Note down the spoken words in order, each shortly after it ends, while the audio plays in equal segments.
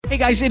Hey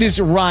guys, it is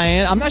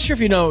Ryan. I'm not sure if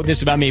you know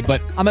this about me, but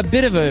I'm a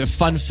bit of a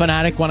fun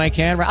fanatic when I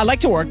can. I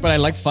like to work, but I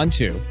like fun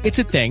too. It's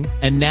a thing.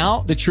 And now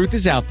the truth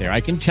is out there.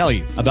 I can tell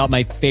you about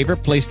my favorite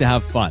place to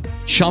have fun.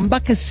 Chumba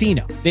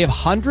Casino. They have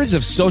hundreds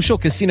of social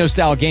casino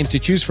style games to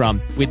choose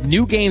from with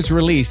new games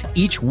released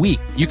each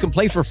week. You can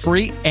play for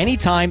free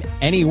anytime,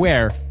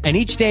 anywhere. And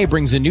each day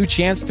brings a new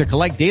chance to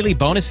collect daily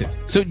bonuses.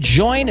 So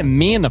join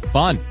me in the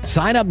fun.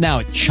 Sign up now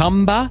at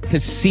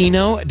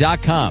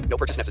ChumbaCasino.com. No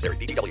purchase necessary.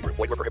 VGW Group.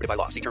 Void where prohibited by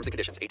law. See terms and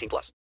conditions.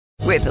 18+.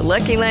 With the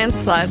Lucky Land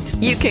Slots,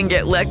 you can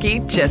get lucky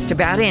just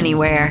about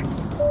anywhere.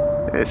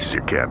 This is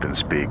your captain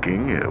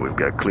speaking. We've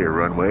got clear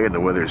runway and the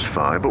weather's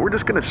fine, but we're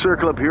just going to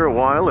circle up here a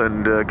while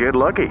and get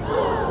lucky.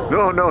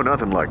 No,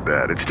 nothing like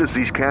that. It's just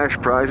these cash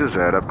prizes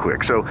add up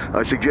quick. So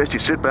I suggest you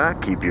sit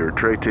back, keep your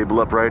tray table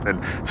upright, and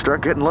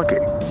start getting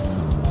lucky.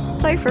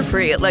 Play for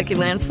free at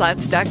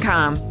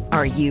LuckyLandSlots.com.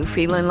 Are you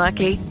feeling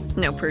lucky?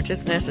 No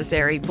purchase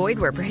necessary. Void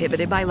where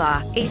prohibited by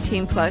law.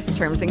 18+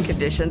 terms and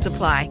conditions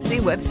apply. See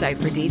website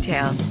for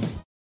details.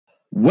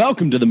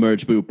 Welcome to the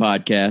Merge Boo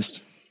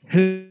Podcast.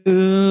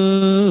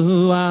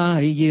 Who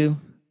are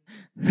you?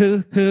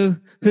 Who?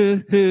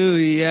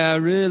 Yeah, I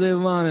really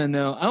want to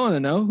know. I want to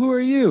know, who are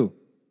you?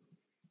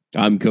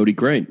 I'm Cody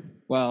Crane.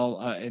 Well,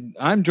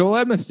 I'm Joel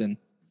Edmiston.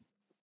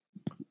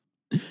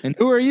 And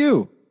who are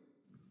you?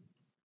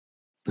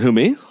 Who,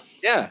 me?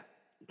 Yeah.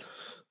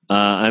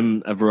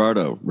 I'm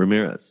Everardo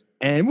Ramirez.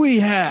 And we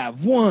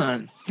have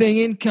one thing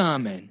in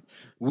common.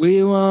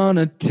 We want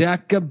to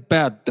talk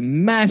about The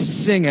Masked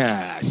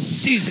Singer,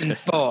 Season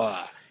 4,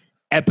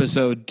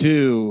 Episode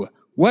 2.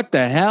 What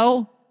the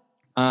hell?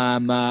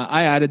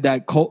 I added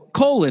that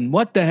colon,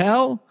 what the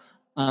hell?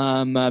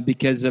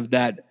 Because of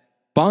that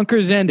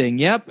bonkers ending.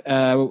 Yep.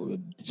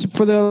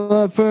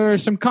 For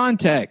some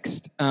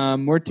context,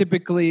 we're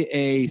typically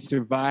a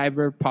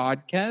Survivor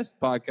podcast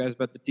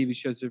about the TV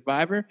show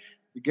Survivor.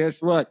 But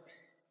guess what?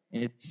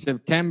 It's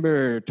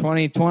September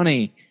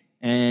 2020,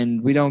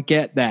 and we don't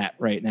get that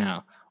right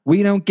now.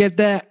 We don't get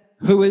that.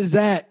 Who is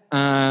that?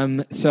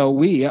 So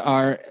we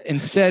are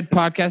instead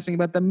podcasting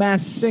about The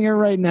Masked Singer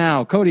right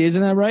now. Cody,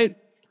 isn't that right?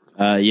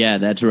 Yeah,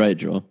 that's right,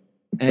 Joel.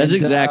 That's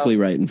exactly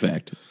right, in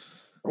fact.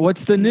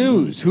 What's the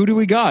news? Who do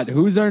we got?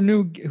 Who's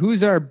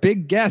our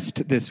big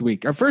guest this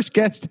week? Our first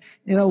guest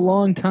in a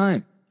long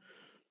time.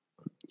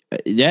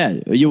 Yeah,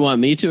 you want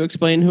me to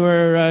explain who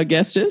our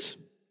guest is?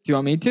 Do you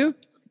want me to?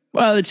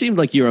 Well, it seemed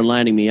like you were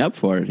lining me up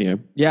for it here.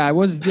 Yeah, I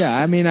was. Yeah,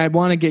 I mean, I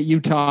want to get you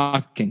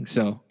talking,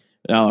 so.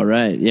 All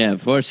right. Yeah,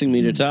 forcing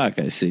me to talk,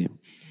 I see.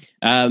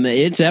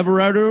 It's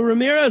Everardo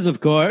Ramirez, of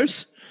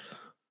course.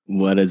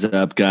 What is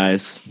up,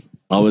 guys?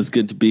 Always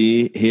good to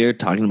be here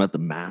talking about The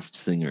Masked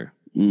Singer.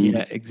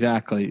 Yeah,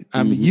 exactly.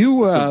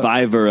 You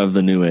survivor of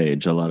the new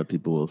age, a lot of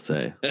people will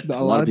say.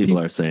 A lot of people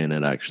are saying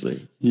it,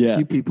 actually. Yeah,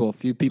 few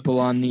people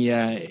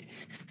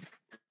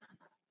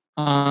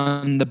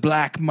on the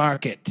black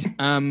market.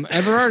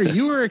 Everardo,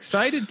 you were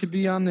excited to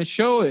be on the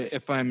show,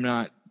 if I'm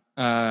not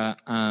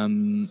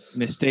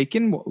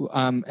mistaken.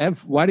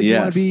 Ev, why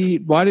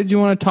did you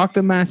want to talk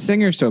The Masked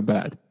Singer so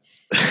bad?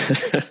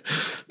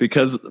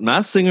 Because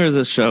Masked Singer is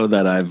a show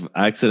that I've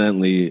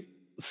accidentally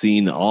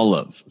seen all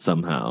of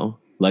somehow.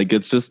 Like,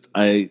 it's just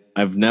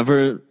I've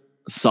never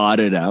sought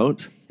it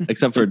out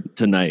except for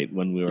tonight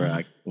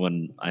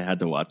when I had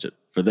to watch it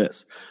for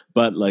this.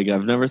 But like,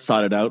 I've never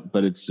sought it out,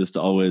 but it's just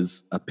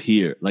always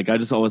appear. Like, I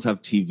just always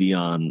have TV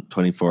on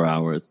 24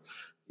 hours.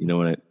 You know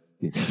what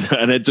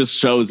and it just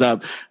shows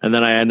up, and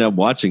then I end up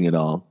watching it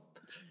all.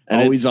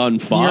 And always on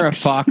Fox. You're a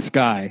Fox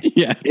guy.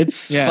 Yeah,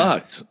 it's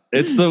fucked.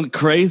 It's the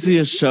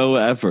craziest show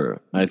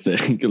ever, I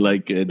think.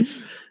 Like, it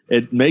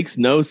makes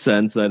no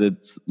sense that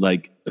it's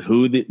like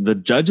who the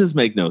judges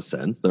make no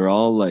sense. They're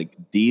all like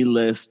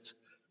D-list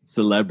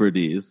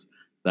celebrities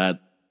that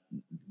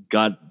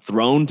got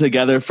thrown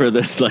together for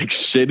this like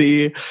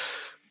shitty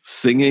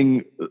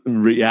singing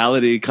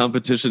reality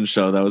competition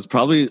show that was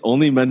probably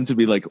only meant to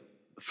be like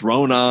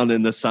thrown on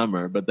in the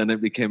summer, but then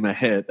it became a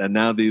hit. And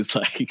now these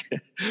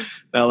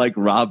like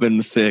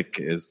Robin Thicke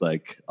is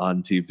like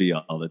on TV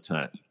all the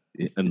time,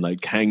 and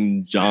like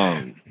Ken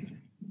Jeong.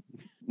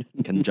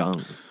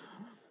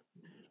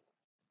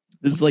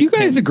 This is like, you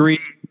guys agree?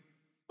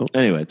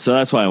 Anyway, so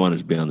that's why I wanted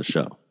to be on the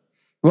show.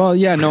 Well,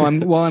 yeah, no,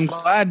 I'm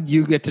glad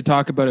you get to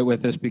talk about it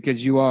with us,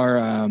 because you are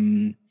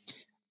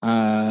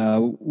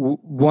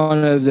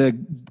one of the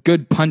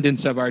good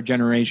pundits of our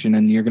generation,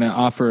 and you're going to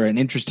offer an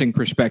interesting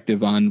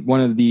perspective on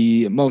one of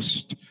the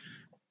most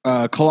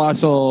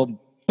colossal,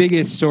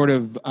 biggest sort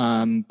of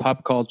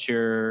pop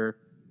culture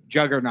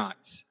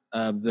juggernauts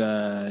of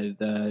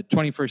the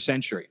 21st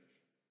century,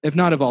 if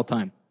not of all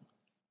time.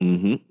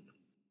 Mm-hmm.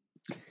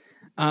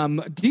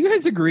 Do you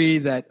guys agree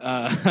that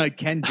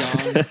Ken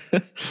Jeong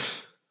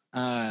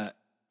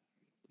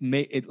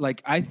made it?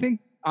 Like, I think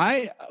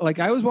I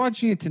was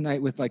watching it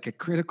tonight with like a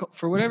critical,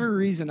 for whatever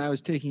reason, I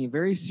was taking it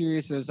very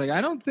serious. I was like,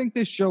 I don't think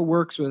this show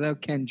works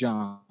without Ken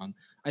Jeong.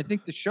 I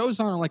think the show's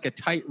on like a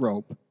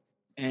tightrope,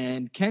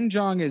 and Ken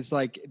Jeong is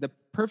like the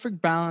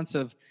perfect balance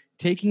of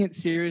taking it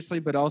seriously,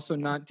 but also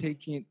not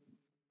taking it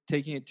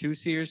taking it too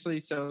seriously.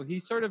 So he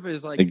sort of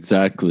is like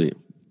Exactly.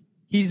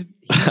 he's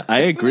I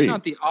agree.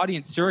 not the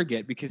audience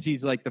surrogate because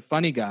he's like the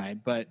funny guy,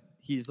 but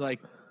he's like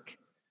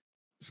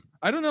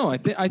I don't know. I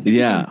think he's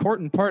an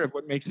important part of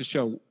what makes the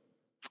show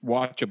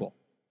watchable.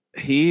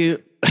 He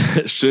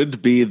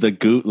should be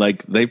the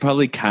like they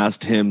probably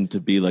cast him to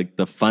be like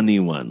the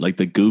funny one, like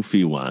the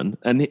goofy one,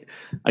 and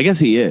I guess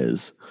he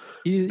is,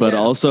 but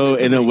also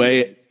in a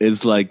way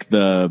is like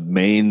the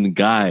main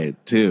guy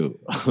too.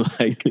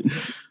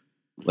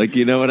 like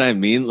you know what I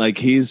mean? Like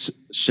he's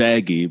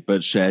Shaggy,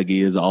 but Shaggy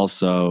is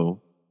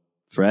also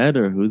Fred,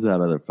 or who's that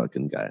other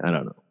fucking guy? I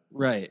don't know.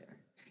 Right?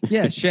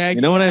 Yeah, Shaggy.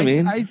 You know what I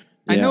mean?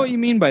 I know what you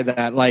mean by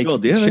that. Like, Joel,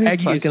 do you have Shaggy any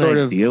fucking is sort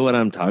idea what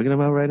I'm talking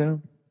about right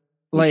now?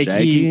 Like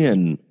Shaggy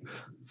and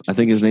I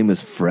think his name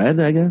is Fred,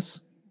 I guess.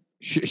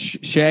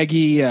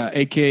 Shaggy,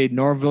 aka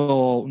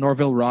Norville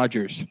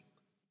Rogers.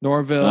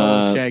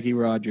 Shaggy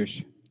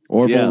Rogers.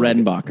 Orville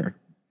Redenbacher.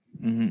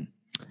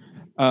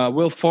 Mm-hmm.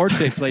 Will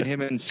Forte played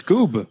him in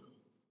Scoob.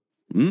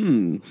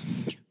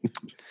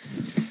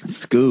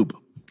 Scoob.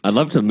 I'd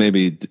love to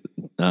maybe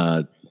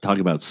talk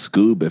about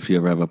Scoob. If you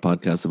ever have a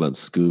podcast about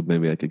Scoob,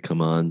 maybe I could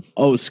come on.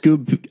 Oh,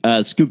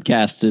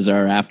 Scoobcast is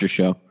our after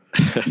show.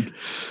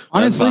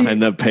 Honestly,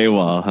 behind the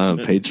paywall, huh?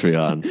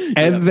 Patreon.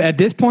 At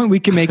this point, we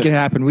can make it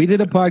happen. We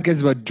did a podcast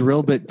about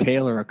Drillbit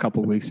Taylor a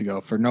couple weeks ago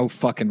for no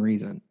fucking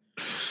reason.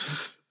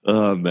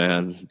 Oh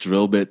man,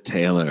 Drillbit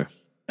Taylor.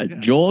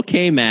 Joel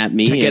came at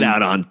me. Check it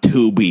out on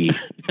Tubi.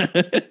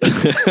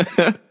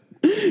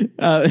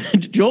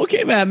 Joel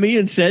came at me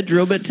and said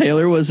Drillbit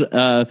Taylor was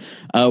a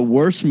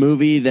worse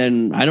movie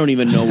than I don't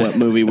even know what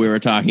movie we were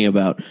talking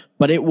about,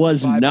 but it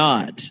was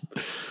not.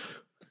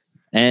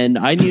 And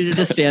I needed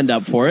to stand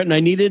up for it, and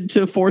I needed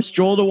to force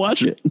Joel to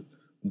watch it.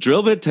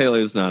 Drillbit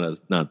Taylor's not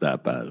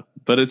that bad,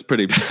 but it's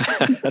pretty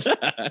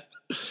bad.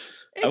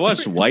 I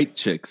watched White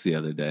Chicks the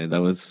other day. That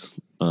was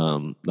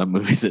that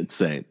movie's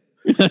insane.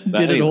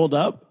 Did it hold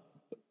up?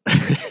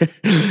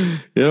 You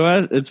know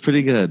what? It's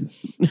pretty good.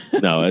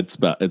 No, it's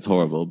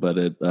horrible, but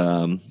it.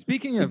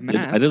 Speaking of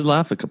masks, I did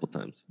laugh a couple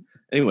times.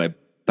 Anyway,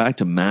 back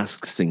to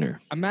Masked Singer.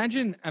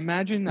 Imagine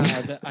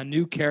a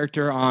new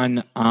character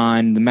on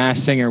The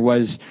Masked Singer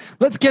was,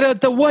 let's get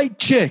out the white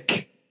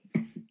chick.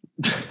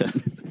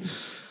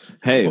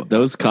 Hey,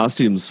 those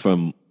costumes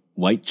from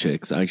White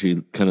Chicks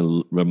actually kind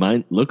of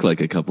look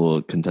like a couple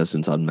of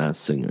contestants on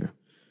Masked Singer.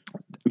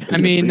 I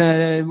mean,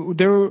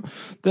 the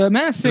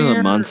Masked Singer,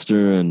 a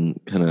monster and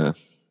kind of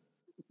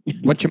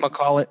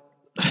whatchamacallit.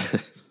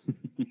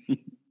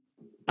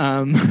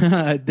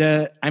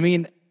 The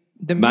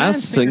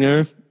Masked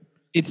Singer.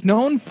 It's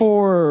known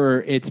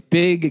for its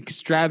big,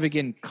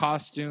 extravagant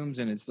costumes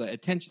and its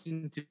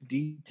attention to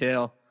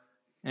detail,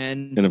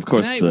 and of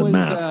course the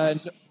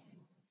masks.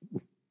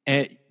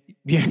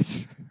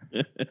 Yes,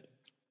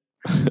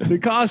 the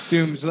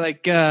costumes.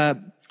 Like, I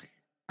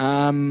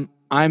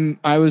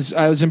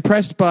was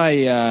impressed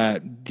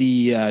by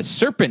the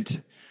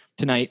serpent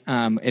tonight.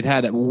 It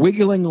had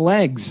wiggling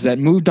legs that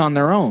moved on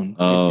their own.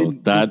 Oh,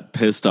 that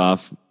pissed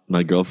off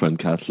my girlfriend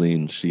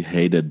Kathleen. She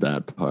hated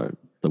that part,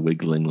 the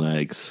wiggling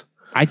legs.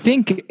 I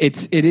think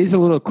it is a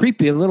little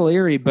creepy, a little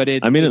eerie, but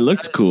it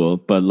looked cool,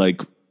 but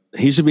like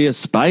he should be a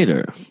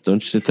spider,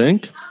 don't you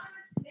think?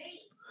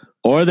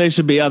 Or they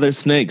should be other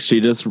snakes.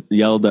 She just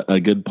yelled a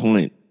good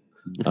point.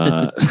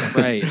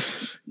 Right.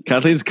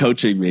 Kathleen's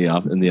coaching me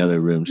off in the other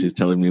room. She's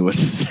telling me what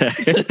to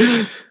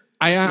say.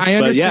 I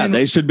understand. But yeah,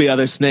 they should be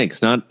other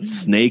snakes, not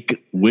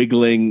snake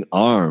wiggling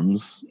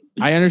arms.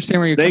 I understand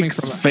where you're coming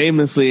from. Snakes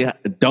famously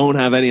don't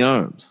have any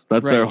arms.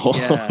 That's their whole.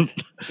 Yeah.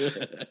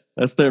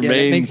 That's their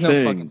main that makes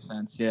thing. No fucking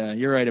sense. Yeah,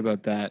 you're right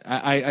about that.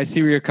 I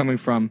see where you're coming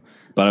from.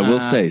 But I will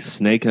say,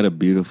 Snake had a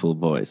beautiful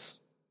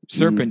voice.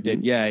 Serpent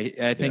did. Yeah,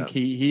 I think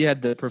he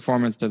had the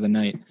performance of the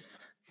night.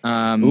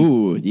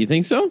 Ooh, do you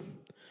think so?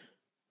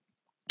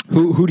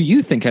 Who do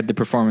you think had the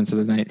performance of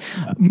the night?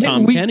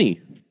 Tom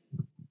Kenny.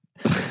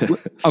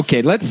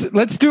 Okay,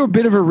 let's do a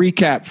bit of a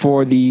recap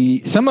for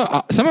some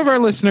of our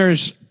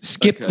listeners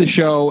skipped the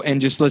show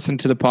and just listened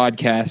to the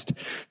podcast.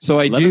 So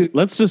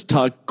let's just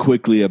talk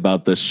quickly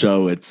about the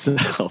show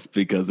itself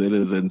because it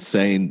is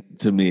insane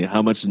to me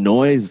how much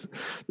noise.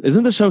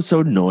 Isn't the show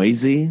so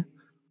noisy?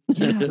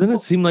 Yeah. Doesn't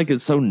it seem like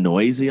it's so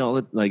noisy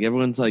like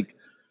everyone's like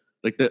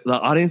the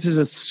audience is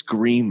just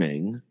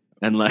screaming.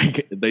 And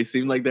like they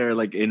seem like they're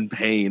like in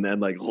pain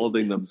and like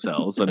holding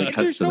themselves when it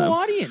cuts to them. There's no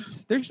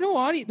audience.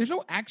 There's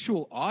no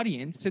actual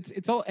audience.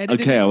 It's all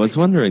edited. Okay, I was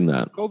wondering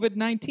that.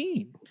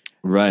 COVID-19.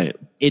 Right.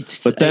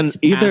 It's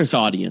past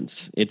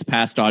audience. It's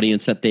past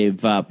audience that they've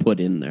put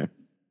in there.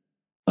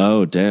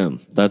 Oh damn,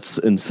 that's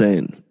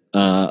insane.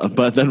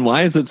 But then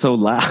why is it so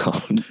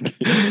loud?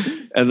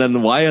 And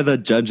then why are the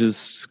judges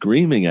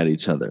screaming at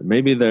each other?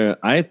 Maybe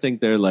I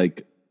think they're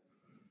like.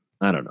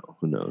 I don't know.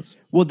 Who knows?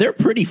 Well, they're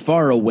pretty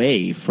far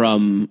away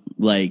from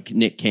like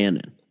Nick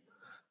Cannon.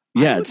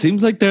 Yeah, it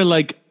seems like they're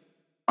like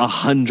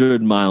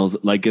 100 miles,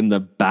 like in the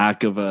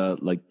back of a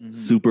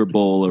Super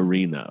Bowl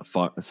arena,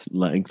 far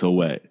length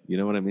away. You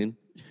know what I mean?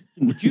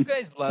 Would you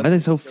guys love? Why are they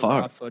so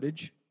far? Raw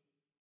footage.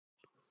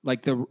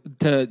 like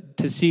to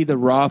see the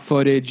raw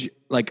footage,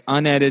 like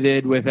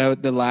unedited,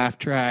 without the laugh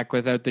track,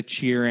 without the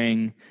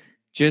cheering,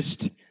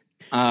 just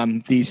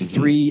these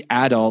three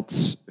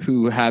adults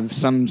who have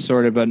some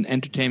sort of an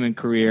entertainment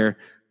career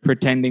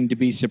pretending to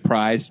be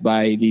surprised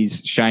by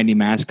these shiny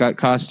mascot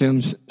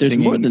costumes. There's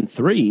more than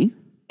three.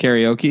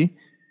 Karaoke.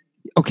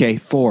 Okay,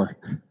 4.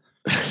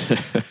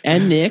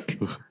 And Nick.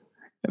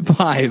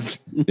 5.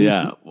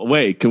 Yeah.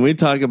 Wait, can we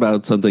talk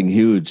about something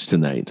huge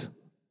tonight?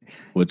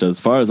 Which, as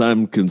far as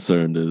I'm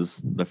concerned,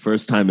 is the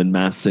first time in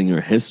Masked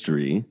Singer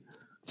history.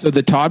 So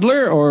the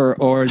toddler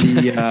or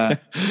the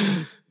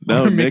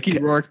no, or Mickey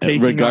Rourke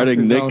taking regarding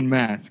off his Nick, own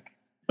mask.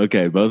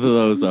 Okay, both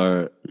of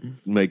those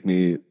make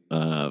me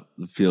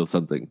feel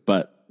something.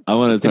 But I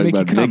want to talk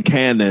about Nick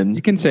Cannon.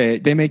 You can say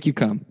it. They make you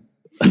come.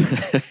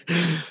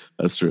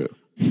 That's true.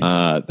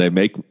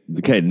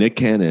 Nick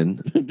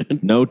Cannon,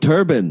 no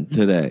turban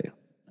today.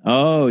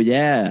 Oh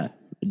yeah,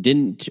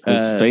 didn't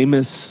his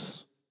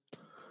famous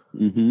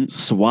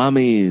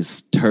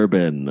Swami's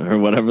turban or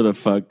whatever the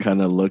fuck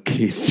kind of look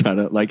he's trying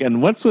to like.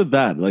 And what's with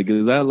that? Like,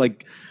 is that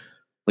like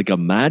a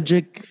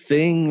magic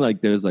thing?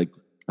 Like, there's like,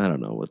 I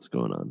don't know what's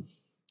going on.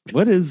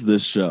 What is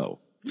this show?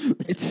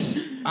 It's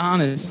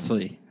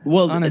honestly.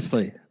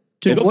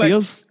 It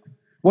feels.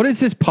 What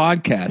is this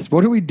podcast?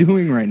 What are we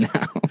doing right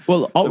now?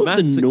 Well, all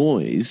of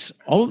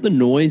the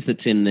noise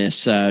that's in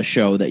this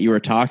show that you were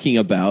talking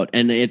about,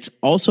 and it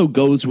also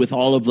goes with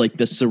all of like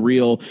the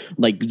surreal,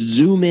 like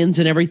zoom ins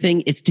and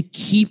everything. It's to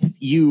keep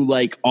you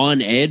like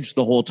on edge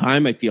the whole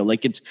time. I feel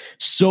like it's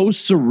so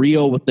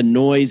surreal with the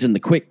noise and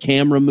the quick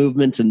camera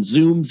movements and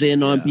zooms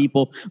in on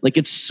people. Like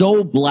it's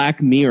so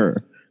Black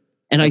Mirror,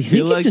 and I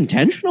think it's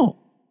intentional.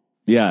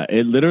 Yeah,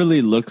 it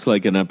literally looks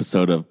like an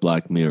episode of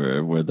Black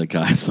Mirror where the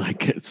guy's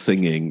like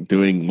singing,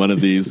 doing one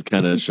of these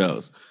kind of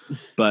shows.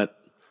 But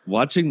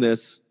watching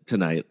this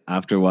tonight,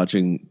 after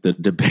watching the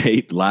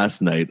debate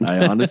last night,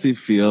 I honestly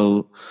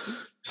feel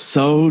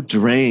so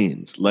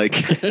drained. Like,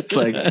 it's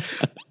like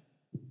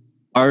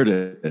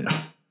artist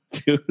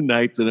 2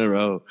 nights in a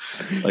row,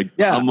 like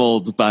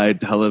pummeled by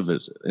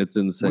television. It's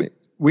insane.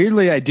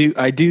 Weirdly, I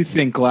do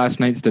think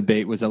last night's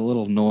debate was a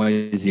little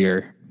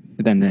noisier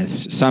than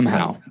this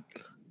somehow.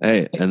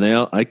 Hey, and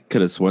I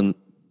could have sworn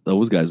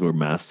those guys were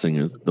Masked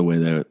Singers the way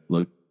they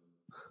look.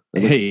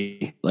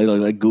 Hey,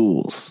 like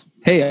ghouls.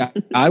 Hey,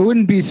 I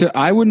wouldn't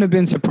have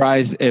been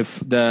surprised if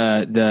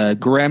the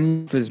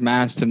Gremlin of his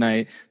mask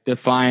tonight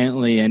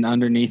defiantly, and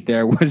underneath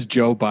there was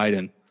Joe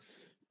Biden.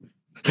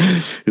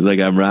 He's like,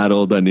 I'm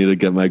rattled. I need to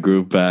get my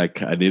groove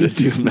back. I need to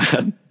do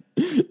that.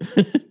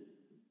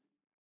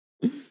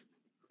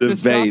 To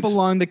stop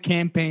along the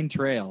campaign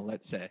trail,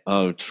 let's say.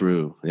 Oh,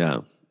 true. Yeah.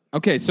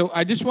 Okay, so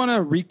I just want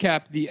to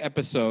recap the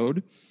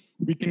episode.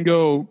 We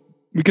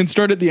can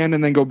start at the end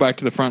and then go back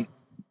to the front.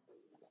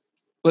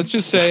 Let's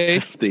just say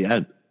it's the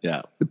end.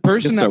 Yeah. The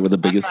person start that with the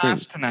biggest thing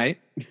tonight,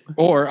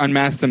 or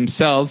unmasked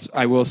themselves,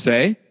 I will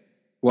say,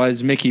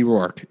 was Mickey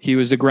Rourke. He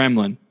was a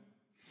gremlin.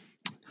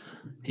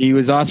 He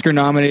was Oscar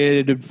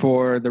nominated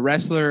for The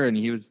Wrestler, and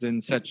he was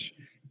in such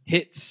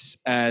hits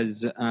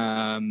as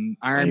Iron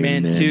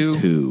Man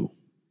 2.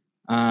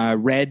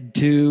 Red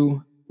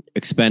 2.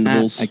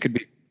 Expendables. I could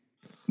be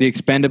The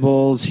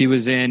Expendables. He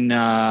was in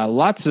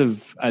lots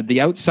of The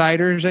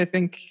Outsiders, I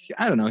think.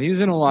 I don't know. He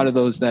was in a lot of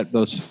those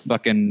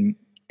fucking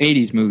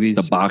 80s movies.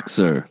 The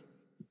Boxer.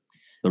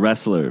 The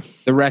Wrestler.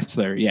 The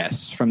Wrestler,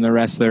 yes. From The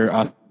Wrestler,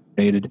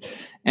 updated.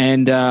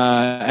 And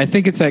I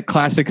think it's that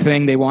classic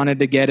thing. They wanted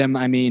to get him.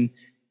 I mean,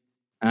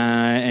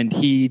 and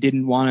he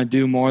didn't want to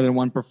do more than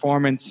one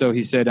performance. So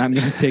he said, I'm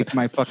going to take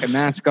my fucking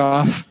mask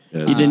off.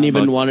 He didn't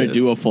even want to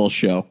do a full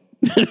show.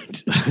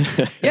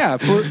 Yeah.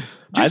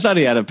 I thought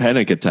he had a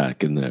panic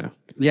attack in there.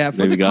 Yeah.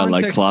 Maybe got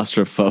like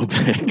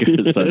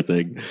claustrophobic or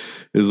something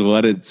is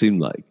what it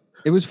seemed like.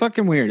 It was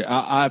fucking weird.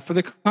 For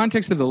the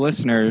context of the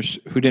listeners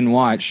who didn't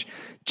watch,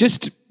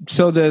 just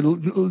so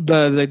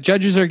the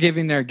judges are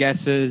giving their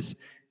guesses,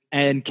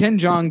 and Ken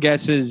Jeong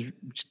guesses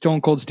Stone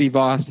Cold Steve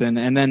Austin,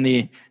 and then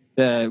the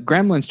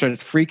gremlin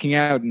starts freaking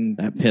out, and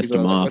that pissed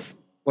him off.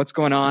 What's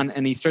going on?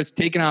 And he starts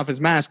taking off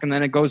his mask, and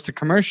then it goes to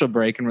commercial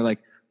break, and we're like,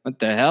 what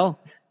the hell?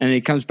 And he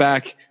comes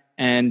back,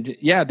 and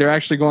yeah, they're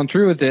actually going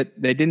through with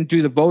it. They didn't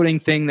do the voting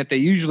thing that they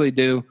usually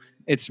do.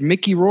 It's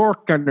Mickey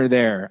Rourke under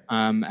there,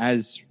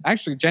 as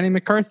actually Jenny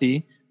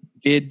McCarthy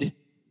did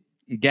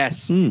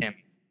guess him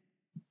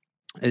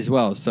as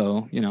well.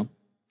 So, you know,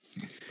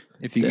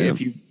 if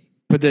you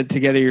put that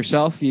together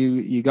yourself,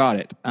 you got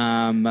it.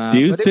 Do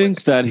you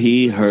think that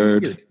he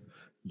heard weird.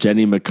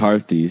 Jenny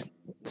McCarthy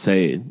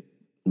say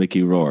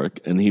Mickey Rourke,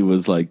 and he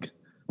was like,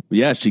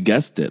 yeah, she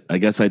guessed it. I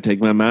guess I take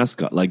my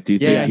mask off. Like, do you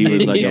think he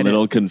was like a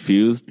little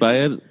confused by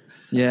it?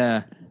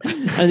 Yeah.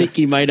 I think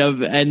he might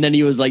have. And then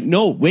he was like,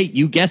 no, wait,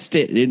 you guessed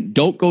it. And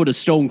don't go to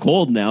Stone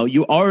Cold now.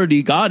 You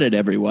already got it,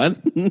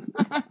 everyone.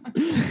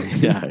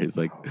 Yeah, he's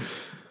like,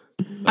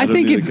 I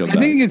think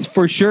it's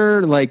for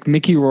sure like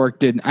Mickey Rourke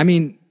did. I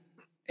mean,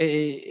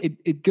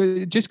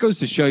 it just goes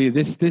to show you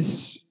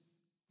this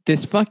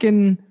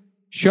fucking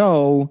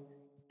show,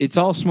 it's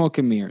all smoke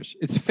and mirrors.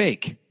 It's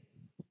fake.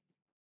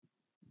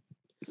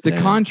 The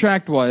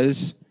contract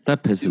was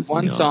that pisses me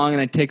one off. song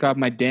and I take off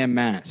my damn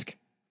mask.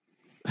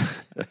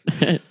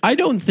 I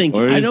don't think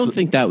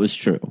that was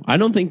true. I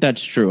don't think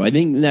that's true. I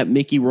think that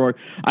Mickey Rourke,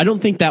 I don't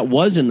think that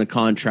was in the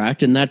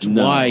contract, and that's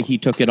why he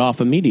took it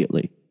off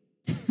immediately.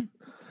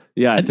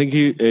 Yeah, I think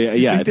he.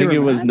 I think it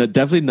was mad?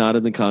 definitely not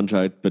in the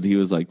contract, but he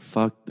was like,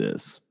 "Fuck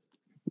this,"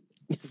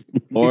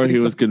 or he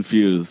was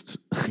confused.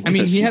 I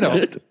mean, he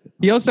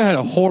also had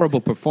a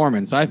horrible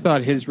performance. I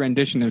thought his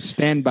rendition of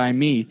 "Stand by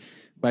Me"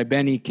 by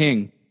Benny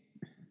King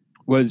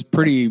was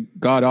pretty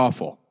god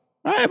awful.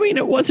 I mean,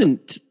 it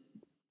wasn't.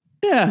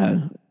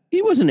 Yeah,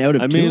 he wasn't out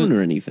of tune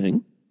or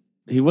anything.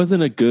 He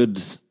wasn't a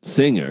good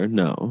singer,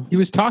 no. He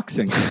was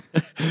toxic.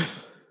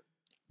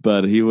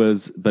 But he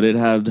was. But it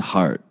had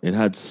heart. It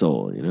had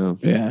soul. You know.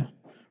 Yeah.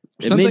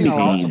 Something made me I'll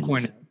also pained.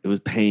 point out. It was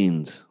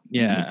pained.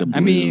 Yeah, The I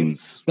mean,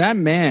 blues. that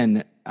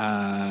man,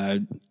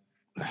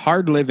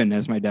 hard living,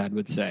 as my dad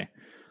would say.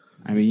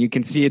 I mean, you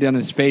can see it on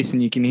his face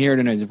and you can hear it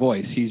in his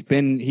voice. He's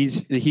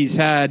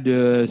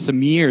had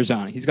some years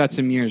on. He's got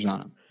some years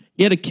on him.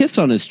 He had a kiss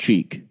on his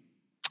cheek.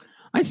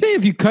 I say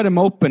if you cut him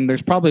open,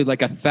 there's probably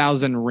like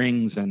 1,000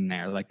 rings in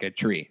there, like a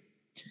tree.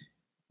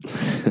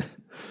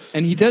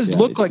 And he does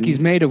look like he's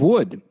made of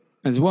wood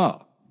as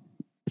well.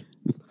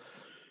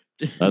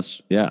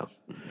 That's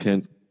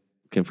Can't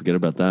forget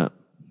about that.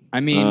 I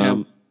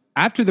mean,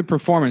 after the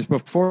performance,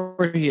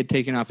 before he had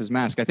taken off his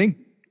mask, I think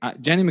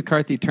Jenny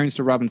McCarthy turns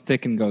to Robin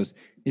Thicke and goes,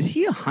 "Is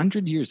he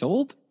 100 years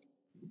old?"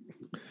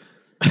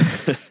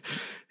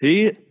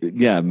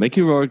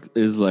 Mickey Rourke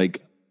is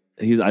like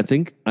I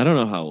don't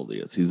know how old he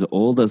is. He's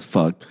old as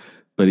fuck,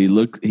 but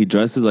he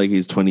dresses like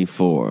he's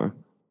 24,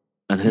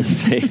 and his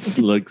face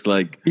looks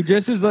like he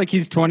dresses like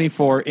he's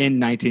 24 in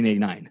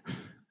 1989.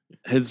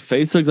 His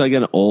face looks like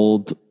an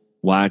old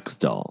wax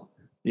doll.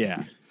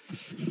 Yeah.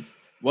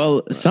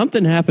 Well,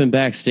 something happened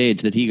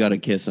backstage that he got a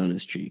kiss on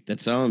his cheek.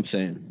 That's all I'm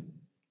saying.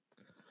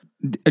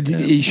 Are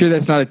you sure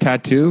that's not a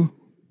tattoo?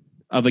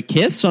 Of a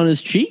kiss on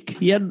his cheek?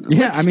 He had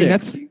lipstick. I mean,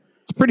 it's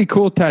a pretty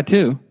cool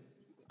tattoo.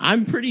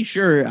 I'm pretty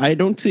sure. I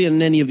don't see it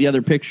in any of the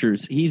other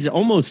pictures. He's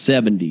almost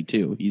 70,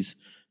 too. He's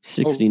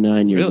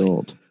 69 years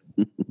old.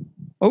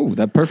 Oh,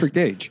 that perfect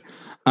age.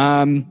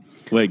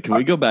 Wait, can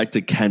we go back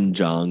to Ken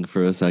Jeong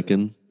for a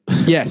second?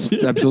 Yes,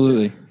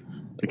 absolutely.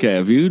 Okay,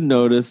 have you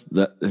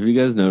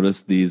guys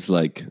noticed these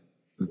like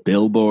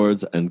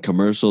billboards and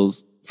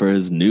commercials for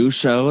his new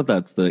show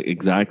that's the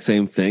exact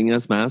same thing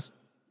as Masked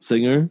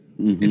Singer?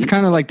 Mm-hmm. It's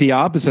kind of like the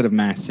opposite of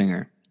Masked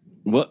Singer.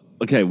 What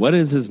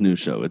is his new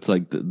show? It's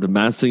like the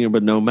Masked Singer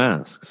but no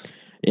masks.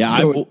 Yeah,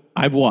 so,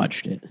 I've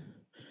watched it.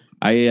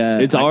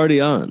 It's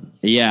already on.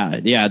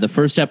 Yeah. The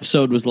first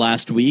episode was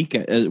last week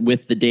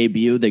with the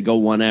debut. They go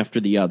one after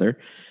the other.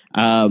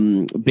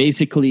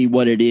 Basically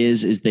what it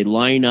is they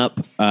line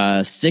up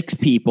 6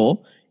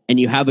 people and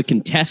you have a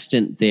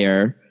contestant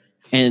there,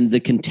 and the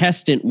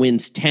contestant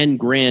wins 10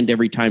 grand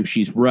every time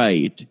she's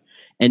right.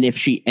 And if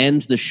she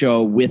ends the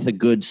show with a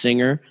good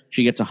singer,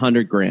 she gets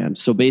 100 grand.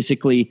 So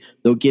basically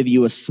they'll give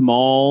you a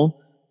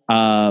small,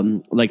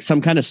 like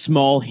some kind of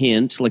small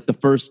hint. Like the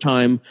first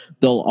time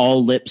they'll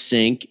all lip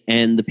sync,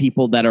 and the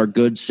people that are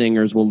good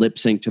singers will lip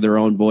sync to their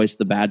own voice.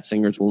 The bad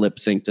singers will lip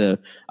sync to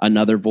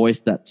another voice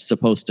that's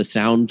supposed to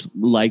sound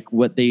like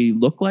what they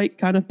look like,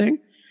 kind of thing.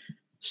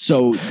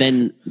 So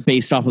then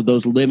based off of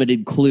those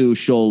limited clues,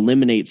 she'll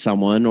eliminate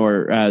someone,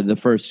 or the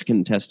first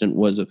contestant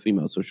was a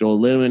female. So she'll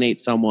eliminate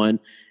someone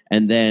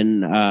and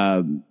then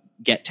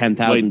get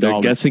 $10,000.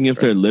 They're guessing if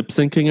they're lip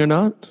syncing or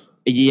not?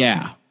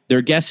 Yeah.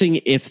 They're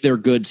guessing if they're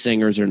good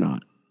singers or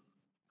not.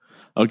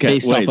 Okay,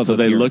 so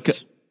they look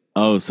at,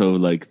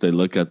 they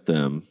look at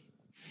them.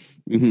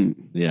 Mm-hmm.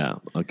 Yeah,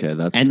 okay,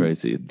 that's and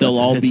crazy. They'll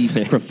all be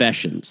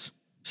professions.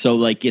 So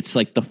like it's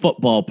like the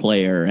football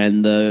player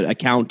and the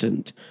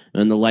accountant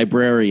and the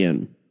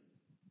librarian.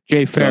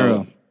 Jay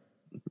Farrow.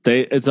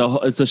 So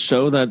it's a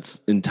show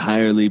that's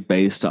entirely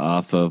based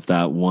off of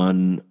that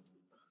one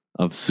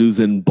of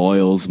Susan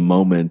Boyle's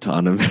moment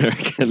on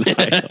American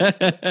Idol.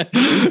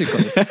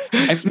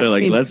 They're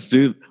like,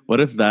 what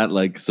if that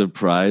like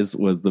surprise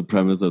was the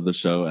premise of the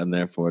show and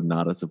therefore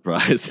not a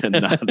surprise and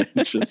not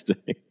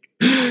interesting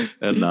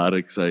and not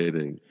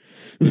exciting?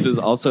 Which is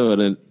also an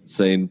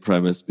insane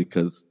premise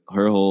because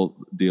her whole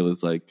deal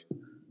is like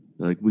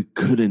we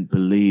couldn't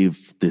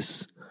believe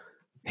this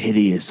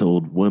hideous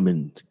old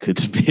woman could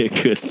be a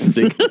good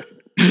singer.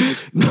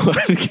 No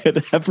one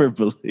could ever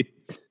believe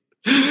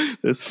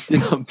this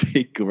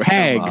frumpy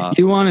grandma. Hag.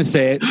 You want to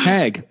say it?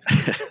 Hag.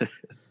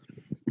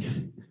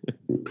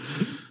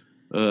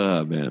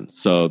 Oh, man.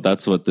 So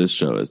that's what this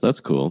show is. That's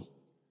cool.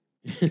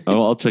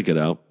 I'll check it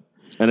out.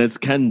 And it's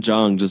Ken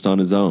Jeong just on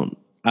his own.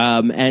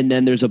 And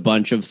then there's a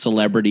bunch of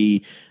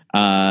celebrity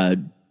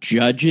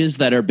judges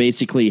that are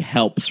basically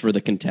helps for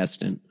the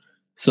contestant.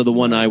 So the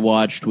one I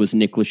watched was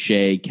Nick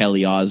Lachey,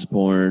 Kelly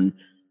Osbourne,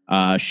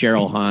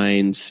 Cheryl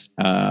Hines.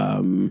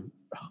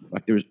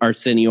 There was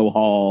Arsenio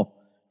Hall.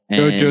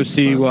 Jojo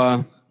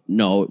Siwa.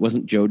 No, it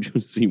wasn't Jojo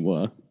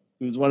Siwa.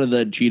 It was one of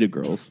the Cheetah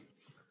Girls.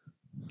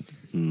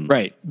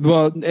 Right.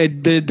 Well,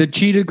 the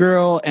Cheetah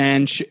Girl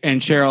and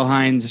Cheryl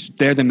Hines,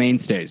 they're the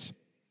mainstays.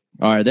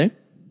 Are they?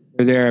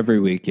 They're there every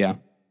week. Yeah.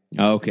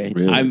 Oh, okay.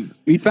 Really?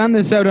 We found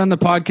this out on the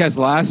podcast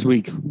last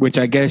week, which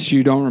I guess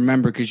you don't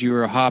remember because you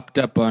were hopped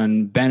up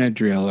on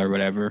Benadryl or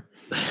whatever.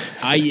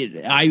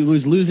 I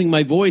was losing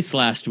my voice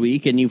last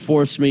week, and you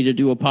forced me to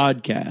do a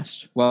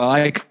podcast. Well,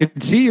 I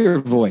could see your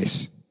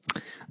voice.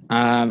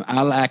 A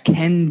la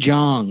Ken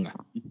Jeong.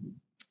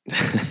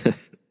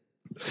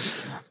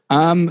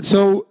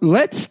 So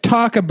let's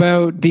talk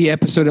about the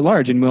episode at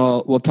large, and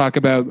we'll talk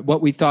about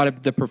what we thought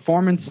of the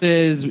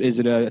performances. Is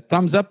it a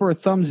thumbs up or a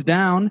thumbs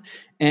down?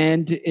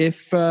 And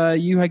if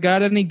you had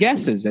got any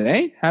guesses,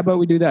 How about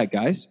we do that,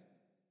 guys?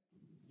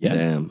 Yeah.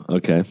 Damn.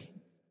 Okay.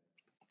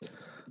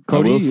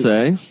 Cody, I will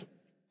say.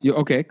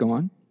 Okay, go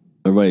on.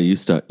 Or wait, you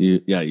start.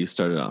 You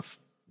started off.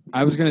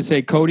 I was going to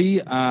say, Cody,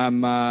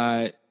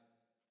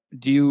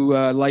 do you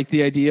like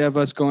the idea of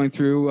us going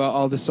through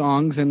all the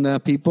songs and the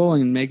people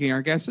and making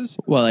our guesses?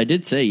 Well, I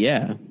did say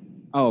yeah.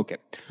 Oh, okay.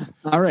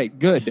 All right,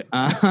 good.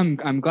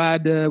 I'm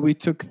glad we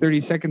took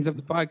 30 seconds of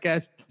the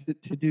podcast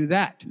to do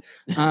that.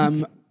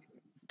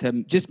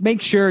 To just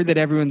make sure that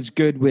everyone's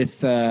good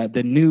with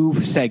the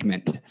new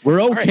segment.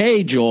 We're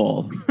okay,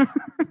 Joel.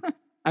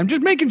 I'm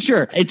just making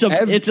sure.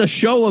 It's a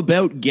show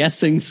about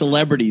guessing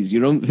celebrities. You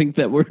don't think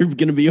that we're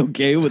going to be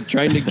okay with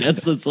trying to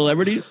guess the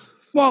celebrities?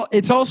 Well,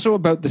 it's also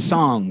about the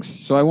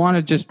songs. So I want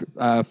to just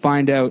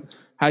find out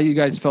how you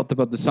guys felt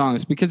about the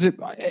songs, because it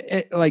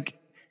like,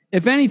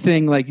 if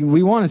anything, like,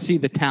 we want to see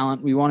the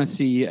talent. We want to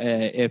see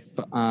if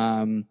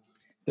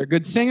they're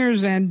good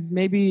singers, and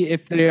maybe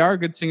if they are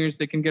good singers,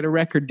 they can get a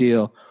record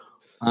deal.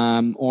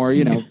 Or,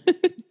 you know,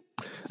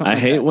 I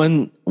hate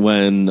when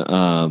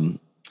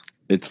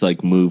it's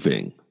like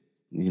moving.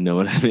 You know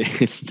what I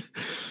mean?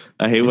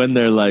 I hate when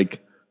they're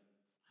like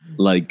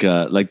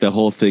the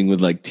whole thing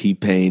with like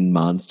T-Pain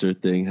Monster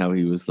thing, how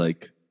he was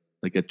like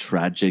a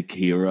tragic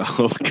hero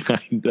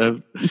kind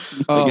of.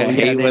 I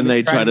hate when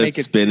they try to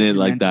spin it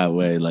like that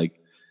way,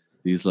 like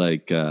these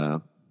like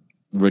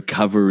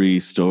recovery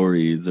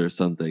stories or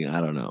something. I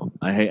don't know.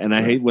 I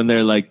hate when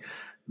they're like,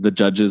 the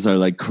judges are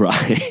like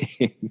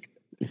crying.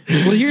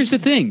 Well, here's the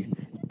thing.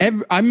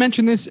 I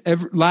mentioned this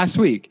last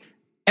week.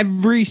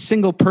 Every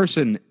single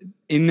person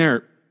in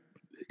their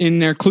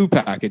clue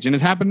package, and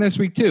it happened this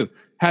week too,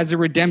 has a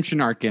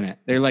redemption arc in it.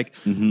 They're like,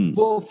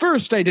 well,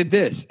 first I did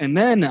this, and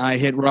then I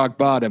hit rock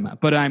bottom,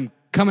 but I'm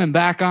coming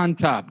back on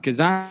top because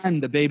I'm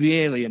the baby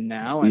alien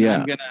now, and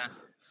I'm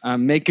gonna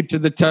make it to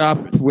the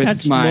top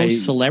with my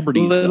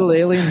celebrities, little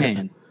alien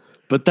hand.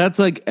 But that's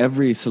like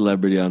every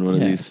celebrity on one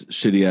of these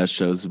shitty ass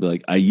shows would be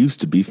like, I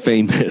used to be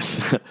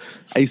famous.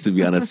 I used to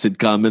be on a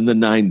sitcom in the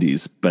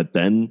 90s, but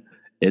then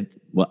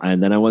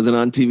and then I wasn't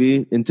on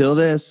TV until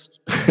this.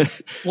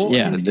 Well,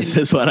 and this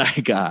is what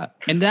I got.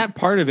 And that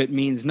part of it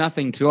means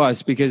nothing to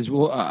us because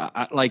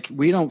like,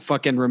 we don't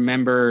fucking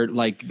remember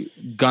like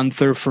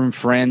Gunther from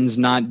Friends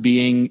not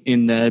being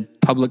in the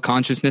public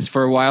consciousness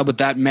for a while, but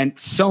that meant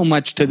so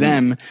much to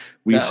them.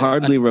 We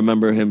hardly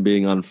remember him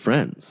being on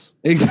Friends.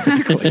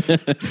 Exactly.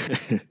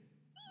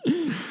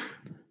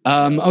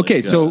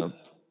 Okay, so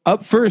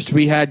up first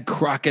we had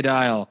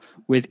Crocodile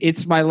with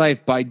It's My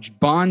Life by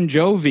Bon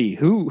Jovi.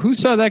 Who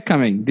saw that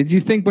coming? Did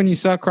you think when you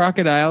saw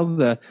Crocodile,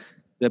 the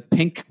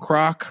pink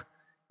croc,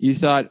 you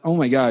thought, oh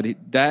my God,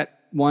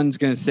 that one's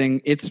going to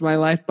sing It's My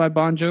Life by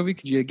Bon Jovi?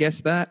 Could you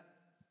guess that?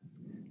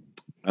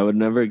 I would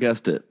never have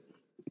guessed it.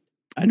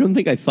 I don't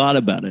think I thought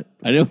about it.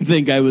 I don't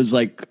think I was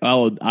like,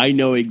 oh, I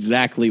know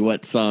exactly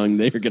what song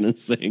they're going to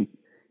sing.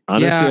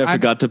 Honestly, I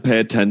forgot to pay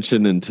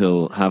attention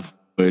until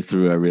halfway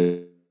through. I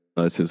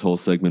realized his whole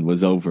segment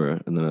was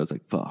over. And then I was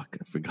like, fuck,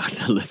 I forgot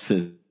to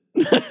listen.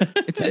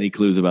 Any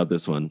clues about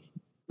this one?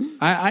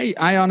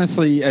 I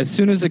honestly, as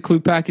soon as the clue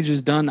package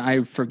is done,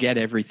 I forget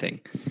everything.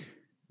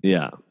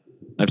 Yeah.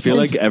 I feel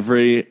like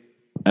every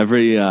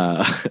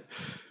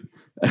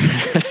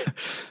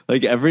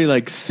like every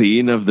like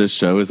scene of the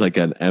show is like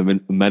an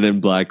Men in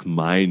Black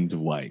mind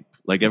wipe.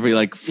 Like every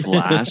like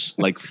flash,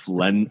 like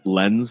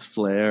lens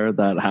flare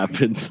that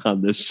happens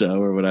on this show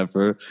or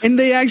whatever. And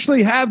they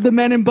actually have the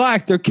Men in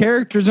Black. They're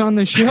characters on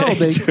the show.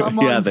 They come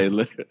on. Yeah,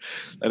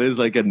 that is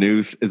like a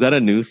new. Is that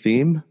a new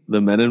theme? The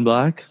Men in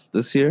Black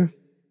this year?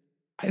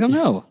 I don't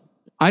know.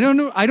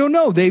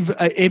 They've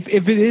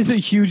if it is a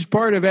huge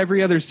part of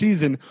every other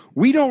season,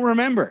 we don't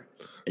remember.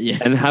 Yeah.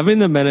 And having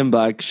the Men in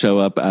Black show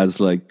up as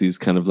like these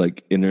kind of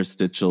like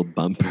interstitial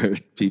bumper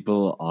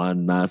people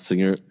on Masked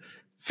Singer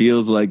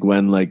feels like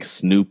when like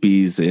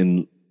Snoopy's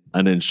in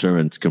an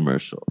insurance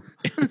commercial.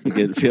 Like,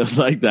 it feels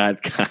like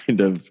that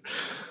kind of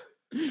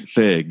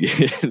thing.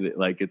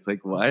 Like, it's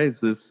like, why is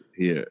this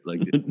here?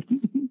 Like,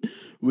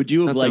 would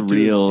you have liked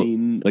to have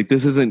seen... Like,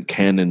 this isn't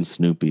canon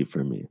Snoopy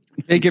for me.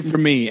 Take it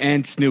from me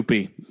and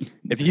Snoopy.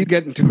 If you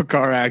get into a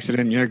car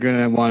accident, you're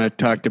going to want to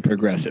talk to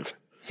Progressive.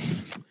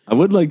 I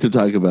would like to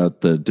talk about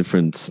the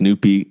different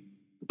Snoopy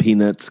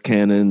Peanuts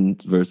canon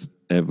versus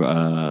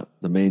the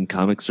main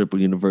comic strip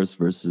universe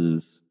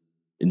versus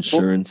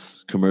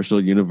insurance commercial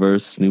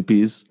universe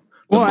Snoopy's.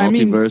 The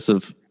multiverse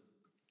of...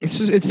 It's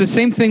the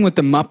same thing with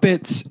the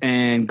Muppets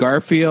and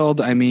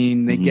Garfield. I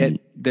mean, they get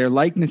their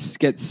likeness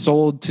gets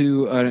sold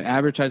to an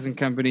advertising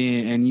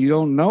company, and you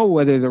don't know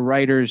whether the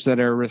writers that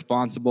are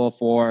responsible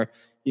for,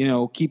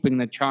 keeping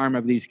the charm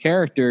of these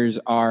characters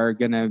are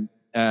going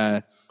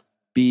to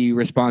be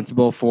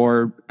responsible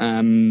for,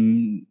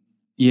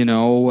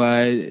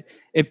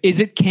 if is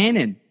it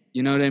canon?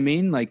 You know what I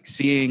mean? Like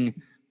seeing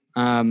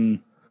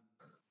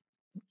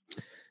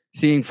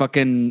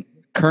fucking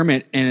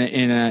Kermit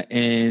in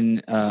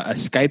a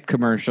Skype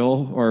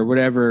commercial or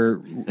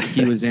whatever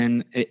he was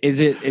in.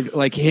 Is it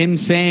like him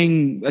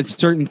saying a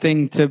certain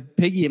thing to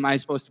Piggy? Am I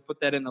supposed to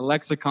put that in the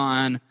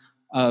lexicon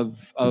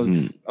of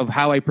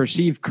how I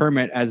perceive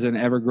Kermit as an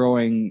ever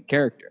growing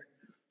character?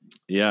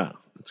 Yeah,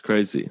 it's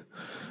crazy.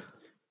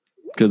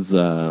 Because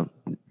I don't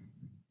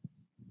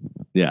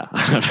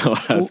know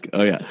what I was.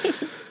 Oh yeah,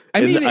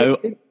 I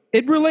mean.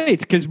 It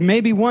relates because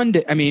maybe one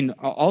day. I mean,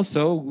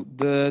 also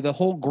the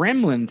whole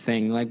Gremlin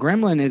thing. Like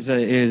Gremlin is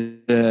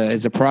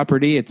a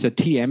property. It's a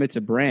TM. It's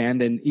a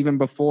brand. And even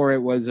before it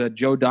was a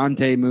Joe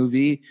Dante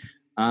movie,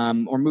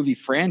 or movie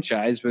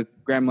franchise with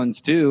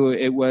Gremlins 2,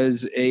 it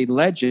was a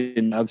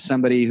legend of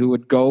somebody who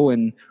would go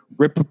and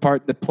rip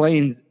apart the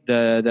planes,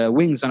 the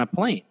wings on a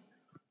plane.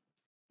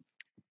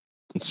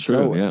 It's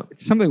true. Yeah,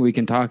 it's something we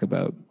can talk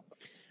about.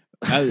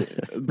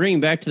 Bringing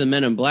back to the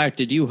Men in Black,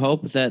 did you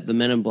hope that the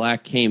Men in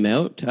Black came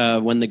out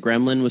when the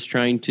Gremlin was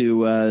trying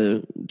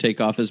to take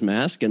off his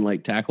mask and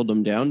like tackled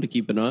him down to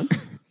keep it on?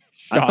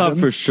 I thought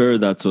for sure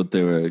that's what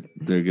they're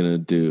gonna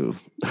do.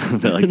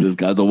 They're like, this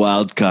guy's a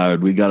wild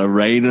card. We gotta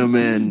rein him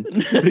in.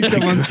 They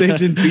come on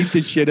stage and beat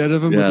the shit out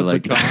of him with a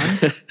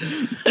baton.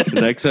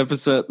 The next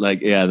episode,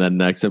 then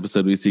next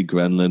episode we see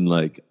Gremlin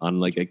like on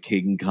like a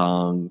King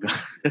Kong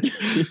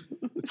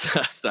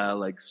style,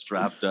 like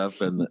strapped up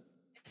and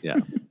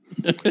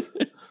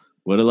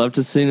would have loved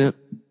to seen it.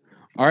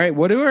 All right,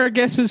 what are our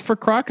guesses for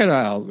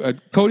Crocodile?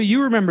 Cody,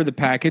 you remember the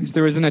package?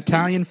 There was an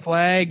Italian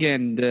flag,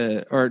 and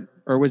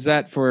or was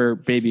that for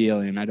Baby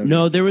Alien? I don't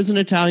know. No, there was an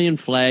Italian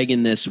flag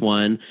in this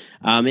one.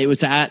 It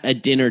was at a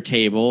dinner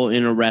table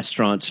in a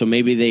restaurant, so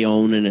maybe they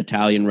own an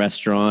Italian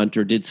restaurant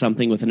or did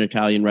something with an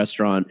Italian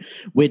restaurant,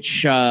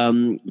 which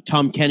Tom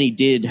Kenny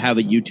did have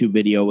a YouTube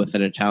video with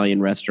an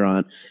Italian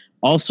restaurant.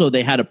 Also,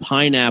 they had a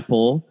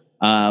pineapple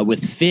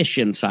with fish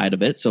inside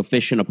of it, so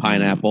fish and a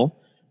pineapple.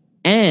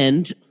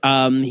 And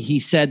he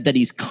said that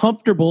he's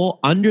comfortable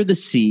under the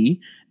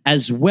sea.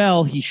 As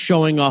well, he's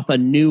showing off a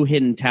new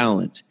hidden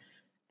talent.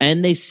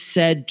 And they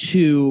said,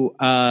 too,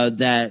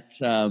 that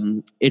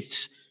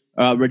it's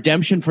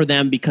redemption for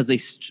them because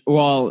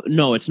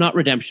no, it's not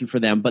redemption for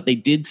them, but they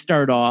did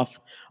start off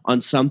on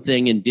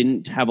something and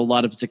didn't have a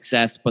lot of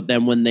success. But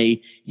then when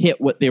they hit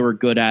what they were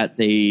good at,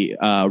 they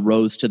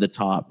rose to the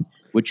top,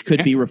 which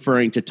could be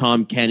referring to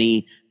Tom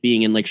Kenny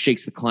being in like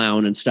Shakes the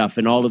Clown and stuff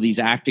and all of these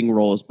acting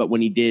roles. But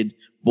when he did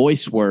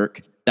voice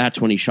work,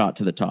 that's when he shot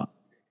to the top.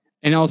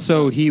 And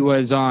also he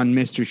was on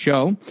Mr.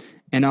 Show.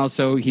 And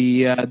also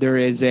there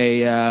is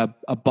a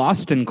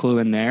Boston clue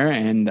in there.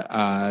 And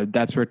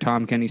that's where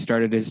Tom Kenny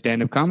started his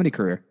stand-up comedy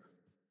career.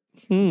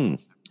 So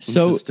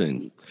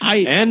interesting.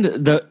 And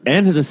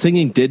the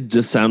singing did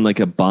just sound like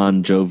a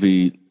Bon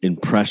Jovi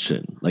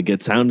impression. Like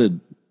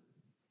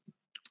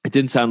it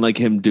didn't sound like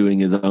him doing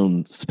his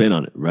own spin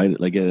on it, right?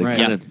 Like it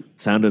kind of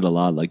sounded a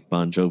lot like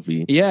Bon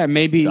Jovi. Yeah,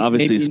 maybe.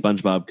 Obviously,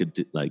 SpongeBob could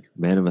do, like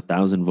man of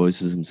 1,000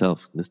 voices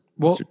himself.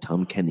 Mr.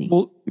 Tom Kenny.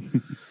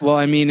 Well,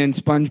 I mean, and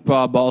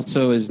SpongeBob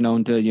also is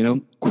known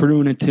to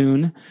croon a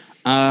tune.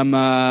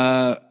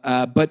 But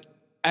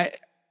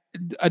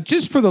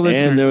just for the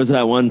listeners, and there was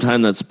that one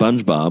time that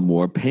SpongeBob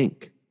wore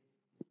pink.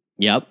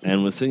 Yep,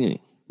 and was singing.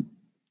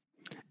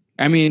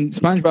 I mean,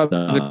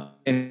 SpongeBob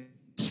is a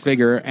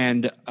figure,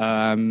 and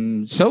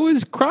so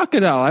is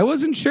Crocodile. I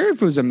wasn't sure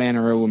if it was a man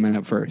or a woman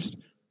at first.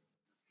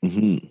 I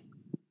don't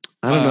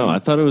know. I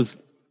thought it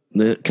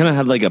kind of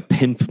had like a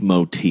pimp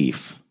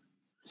motif.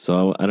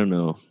 So I don't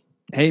know.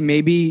 Hey,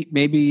 maybe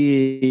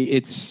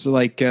it's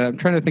like I'm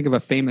trying to think of a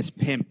famous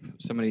pimp.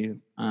 Somebody,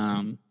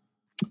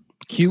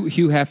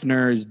 Hugh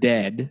Hefner is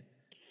dead.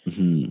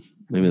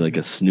 Maybe like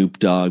a Snoop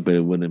Dogg, but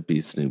it wouldn't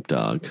be Snoop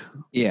Dogg.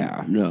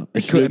 Yeah, no.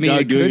 Snoop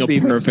Dogg doing a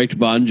perfect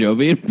Bon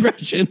Jovi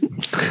impression.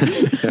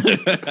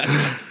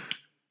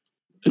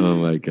 Oh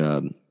my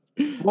god!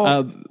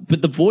 Well,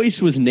 but the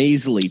voice was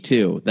nasally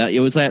too. That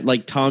it was that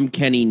like Tom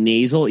Kenny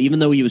nasal, even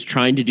though he was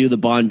trying to do the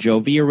Bon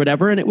Jovi or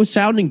whatever, and it was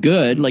sounding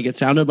good. Like it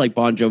sounded like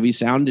Bon Jovi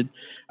sounded.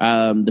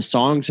 The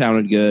song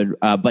sounded good,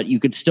 but you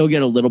could still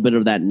get a little bit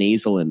of that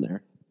nasal in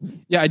there.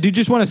 Yeah, I do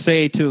just want to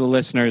say to the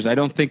listeners, I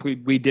don't think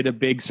we did a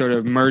big sort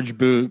of merge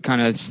boot,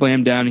 kind of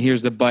slam down,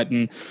 here's the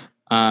button.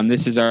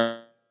 This is our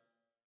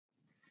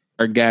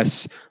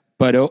guess.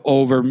 But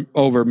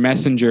over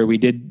Messenger, we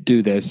did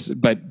do this.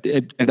 But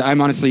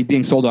I'm honestly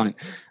being sold on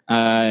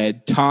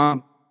it.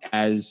 Tom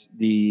as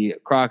the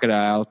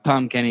Crocodile.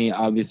 Tom Kenny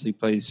obviously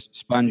plays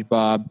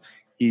SpongeBob.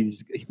 He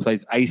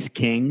plays Ice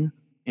King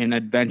in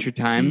Adventure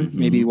Time.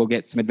 Maybe we'll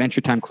get some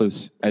Adventure Time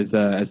clues as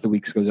the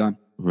weeks goes on.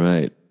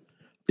 Right.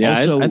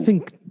 Yeah, also, I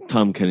think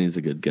Tom Kenny's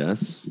a good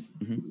guess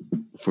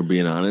for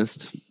being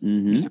honest.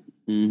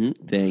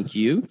 Thank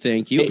you.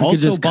 If you could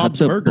Also, just cut Bob's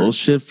the Burgers.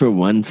 bullshit for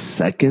 1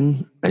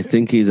 second, I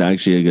think he's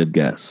actually a good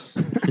guess.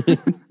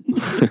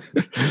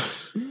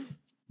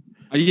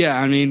 Yeah,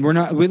 I mean,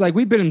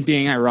 we've been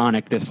being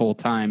ironic this whole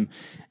time,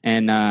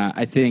 and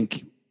I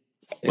think.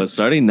 Well,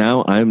 starting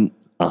now, I'm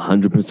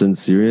 100%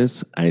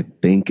 serious. I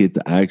think it's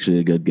actually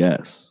a good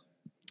guess.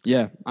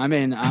 Yeah, I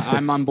mean,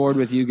 I'm on board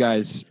with you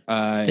guys.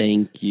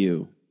 Thank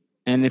you.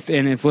 And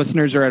if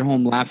listeners are at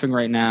home laughing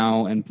right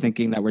now and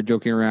thinking that we're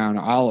joking around,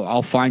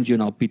 I'll find you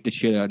and I'll beat the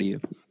shit out of you.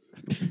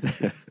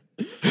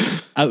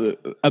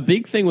 A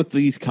big thing with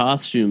these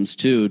costumes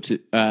too,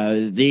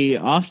 they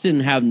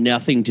often have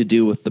nothing to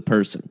do with the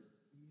person.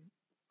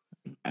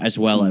 As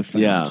well, I've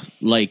found. Yeah.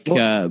 Like,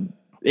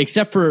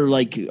 except for,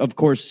 like, of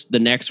course, the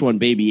next one,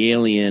 Baby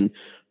Alien,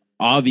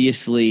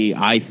 obviously,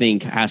 I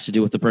think has to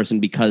do with the person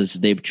because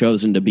they've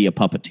chosen to be a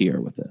puppeteer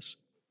with this.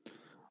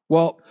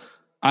 Well,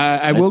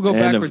 I will go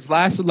backwards.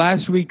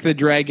 Last week, the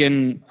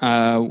dragon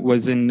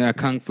was in a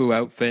kung fu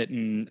outfit,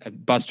 and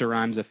Busta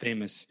Rhymes, a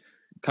famous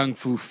kung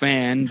fu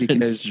fan,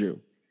 because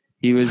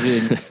he was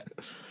in.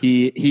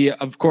 he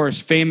of course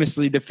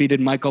famously defeated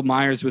Michael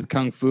Myers with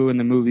kung fu in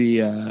the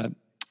movie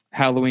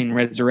Halloween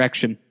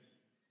Resurrection.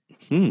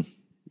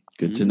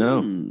 Good to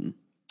know.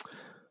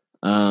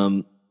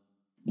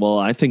 Well,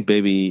 I think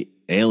Baby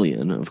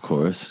Alien, of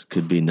course,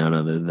 could be none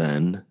other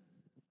than,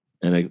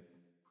 and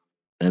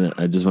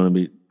I just want to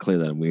be clear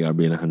that we are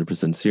being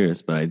 100%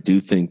 serious, but I do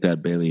think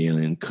that Baby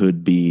Alien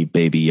could be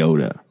Baby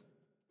Yoda.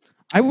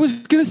 I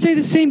was gonna say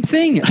the same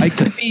thing. I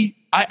could be.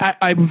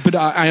 But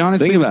I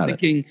honestly was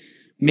thinking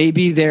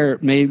maybe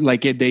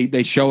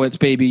they show it's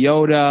Baby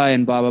Yoda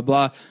and blah blah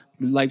blah.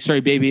 Like, sorry,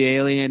 Baby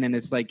Alien, and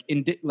it's like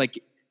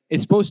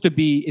it's supposed to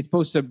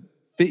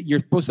you're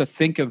supposed to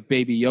think of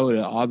Baby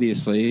Yoda,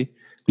 obviously,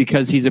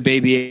 because he's a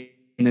baby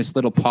in this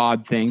little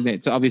pod thing.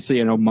 It's obviously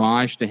an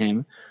homage to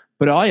him.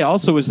 But I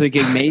also was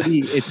thinking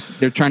maybe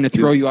they're trying to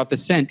throw you off the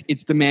scent.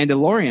 It's the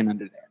Mandalorian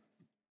under there.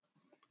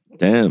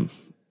 Damn,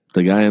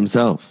 the guy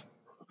himself.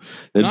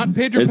 Not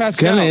Pedro Pascal. It's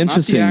kind of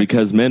interesting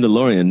because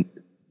Mandalorian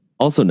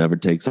also never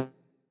takes off.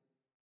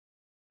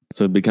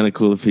 So it'd be kind of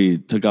cool if he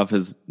took off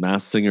his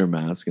Masked Singer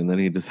mask and then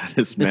he just had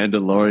his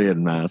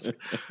Mandalorian mask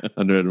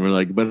under it. And we're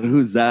like, but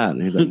who's that?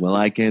 And he's like, well,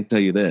 I can't tell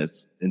you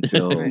this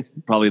until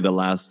probably the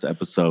last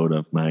episode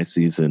of my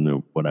season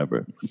or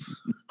whatever.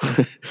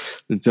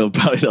 Until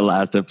probably the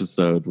last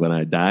episode when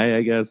I die,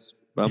 I guess,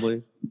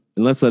 probably.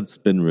 Unless that's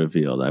been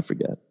revealed. I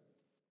forget.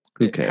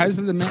 Who cares?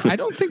 I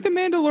don't think the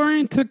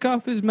Mandalorian took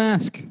off his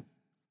mask.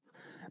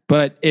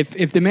 But if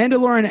the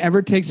Mandalorian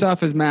ever takes off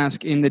his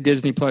mask in the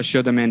Disney Plus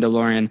show, The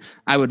Mandalorian,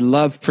 I would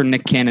love for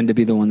Nick Cannon to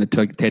be the one that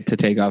to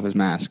take off his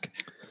mask.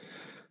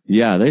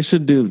 Yeah, they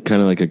should do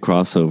kind of like a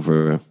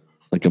crossover,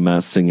 like a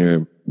Masked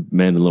Singer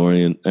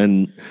Mandalorian.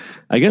 And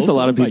I guess a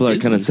lot of people are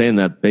kind of saying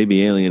that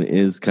Baby Alien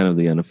is kind of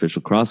the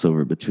unofficial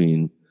crossover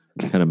between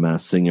kind of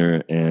Masked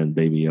Singer and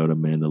Baby Yoda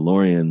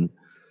Mandalorian,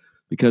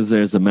 because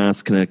there's a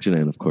mask connection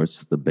and, of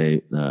course,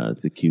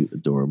 the cute,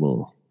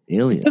 adorable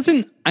alien.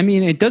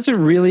 It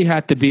doesn't really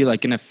have to be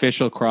like an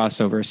official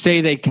crossover. Say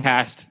they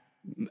cast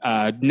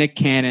Nick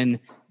Cannon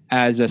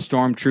as a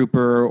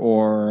stormtrooper,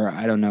 or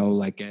I don't know,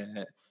 like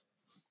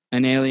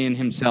an alien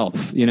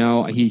himself. You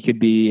know, he could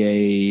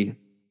be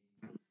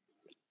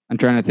I'm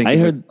trying to think.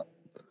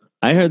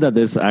 I heard that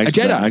this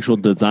actual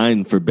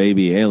design for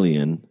Baby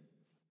Alien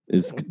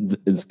is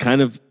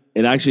kind of,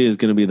 it actually is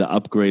going to be the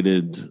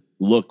upgraded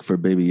look for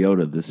Baby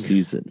Yoda this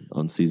season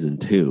on season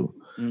 2.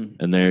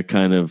 And they're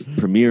kind of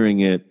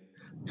premiering it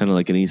kind of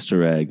like an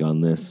Easter egg on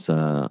this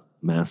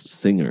Masked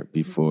Singer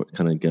before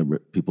kind of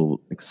get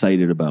people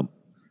excited about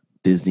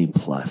Disney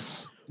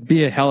Plus.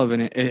 Be a hell of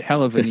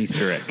an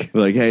Easter egg.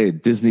 Like, hey,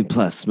 Disney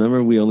Plus.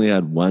 Remember we only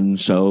had one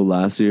show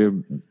last year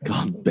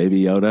called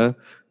Baby Yoda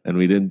and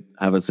we didn't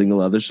have a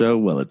single other show?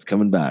 Well, it's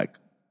coming back.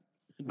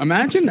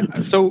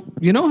 Imagine, so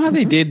you know how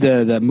they did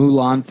the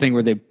Mulan thing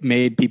where they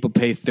made people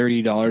pay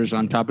 $30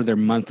 on top of their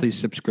monthly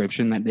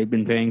subscription that they've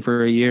been paying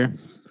for a year?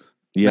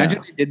 Yeah.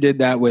 Imagine they did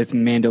that with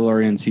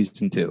Mandalorian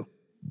season 2.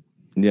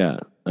 Yeah,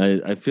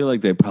 I feel like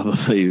they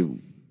probably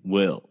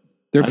will.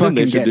 They're fucking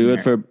they should do there.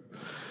 it for.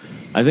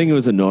 I think it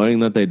was annoying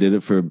that they did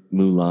it for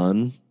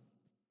Mulan,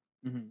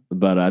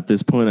 but at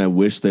this point, I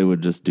wish they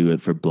would just do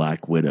it for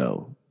Black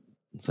Widow.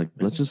 It's like,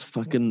 let's just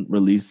fucking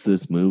release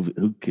this movie.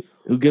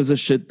 Who gives a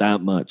shit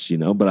that much, you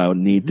know? But I would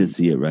need to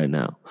see it right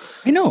now.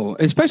 I know,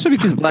 especially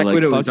because Black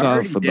Widow is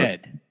already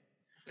dead.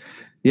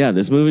 Yeah,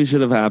 this movie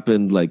should have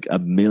happened like a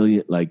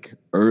million, like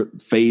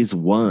phase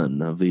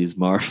 1 of these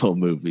Marvel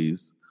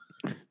movies.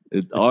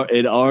 It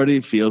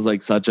already feels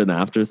like such an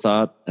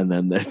afterthought, and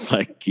then it's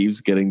like keeps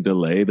getting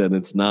delayed, and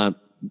it's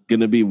not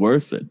gonna be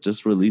worth it.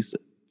 Just release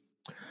it.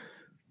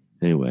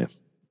 Anyway.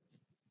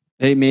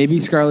 Hey, maybe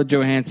Scarlett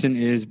Johansson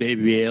is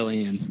Baby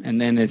Alien,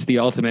 and then it's the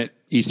ultimate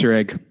Easter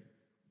egg.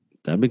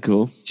 That'd be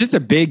cool. Just a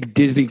big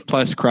Disney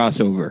Plus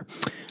crossover.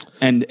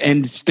 And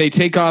they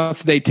take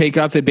off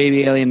the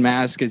Baby Alien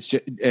mask.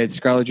 It's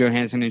Scarlett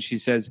Johansson, and she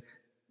says,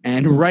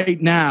 And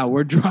right now,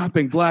 we're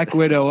dropping Black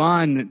Widow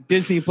on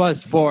Disney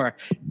Plus for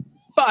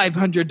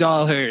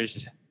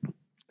 $500.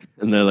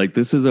 And they're like,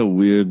 this is a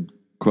weird.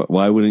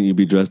 Why wouldn't you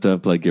be dressed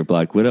up like your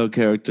Black Widow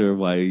character?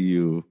 Why are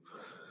you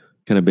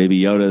kind of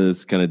Baby Yoda?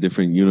 This kind of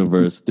different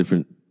universe,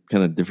 different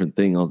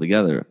thing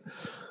altogether.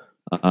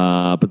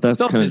 But that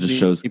kind of just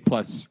shows.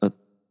 Plus.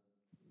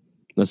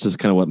 That's just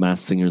kind of what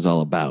Masked Singer is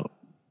all about.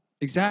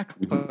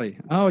 Exactly.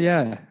 Oh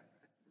yeah.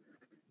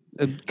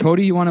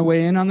 Cody, you want to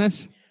weigh in on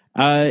this?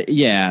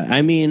 Yeah.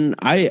 I mean,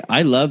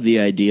 I love the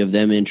idea of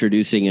them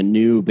introducing a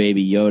new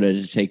Baby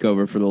Yoda to take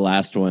over for the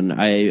last one.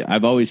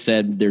 I've always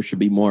said there should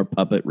be more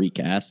puppet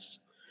recasts.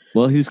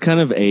 Well, he's kind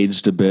of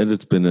aged a bit.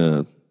 It's been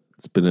a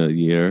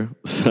year.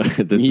 So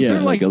this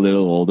is like a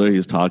little older.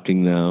 He's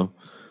talking now.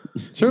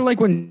 Sort of like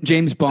when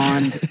James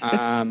Bond,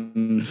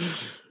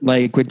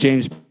 like with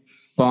James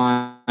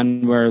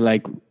Bond, where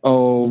like,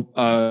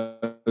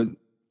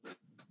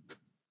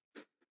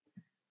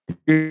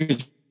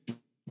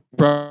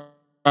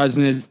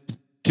 Brosnan is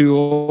too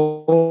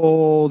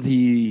old.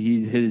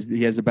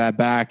 He has a bad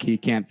back. He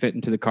can't fit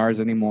into the cars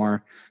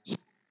anymore. So,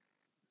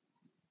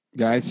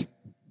 guys,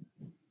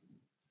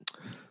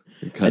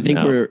 I think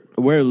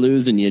we're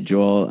losing you,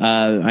 Joel.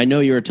 I know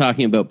you were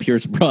talking about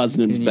Pierce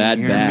Brosnan's bad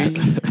back.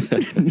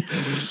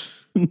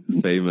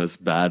 Famous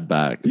bad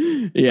back.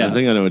 Yeah, I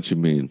think I know what you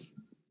mean.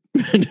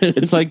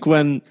 It's like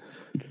when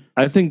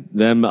I think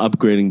them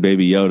upgrading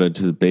Baby Yoda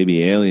to the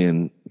baby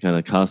alien kind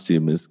of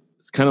costume is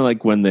it's kind of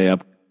like when they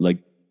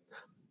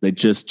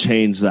just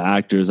change the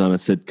actors on a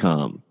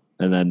sitcom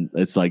and then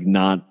it's like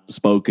not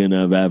spoken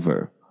of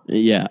ever.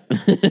 Yeah.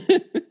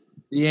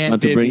 Yeah.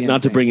 Not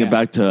to bring it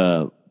back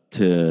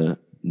to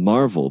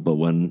Marvel, but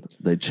when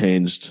they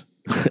changed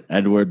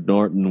Edward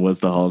Norton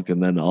was the Hulk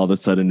and then all of a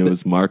sudden it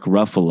was Mark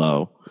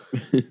Ruffalo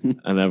and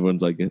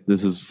everyone's like,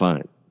 this is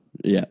fine.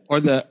 Yeah. Or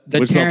the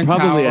which Terrence they'll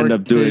probably Howard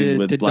end up doing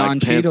with Black Don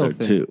Panther Cheadle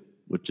thing. too,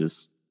 which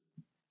is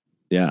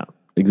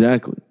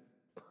exactly.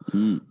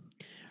 Mm.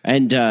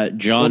 And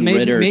John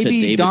Ritter to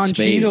David Don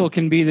Spade. Cheadle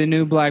can be the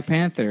new Black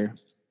Panther.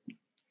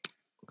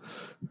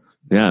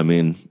 Yeah, I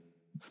mean,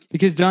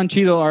 because Don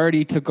Cheadle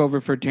already took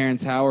over for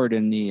Terrence Howard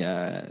in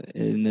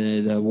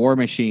the War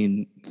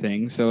Machine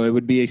thing, so it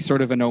would be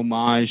sort of an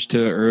homage to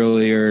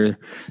earlier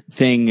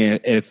thing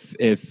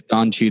if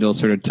Don Cheadle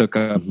sort of took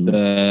up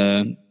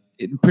the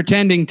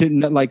pretending to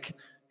like.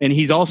 And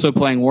he's also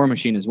playing War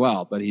Machine as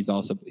well, but he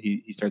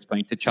starts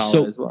playing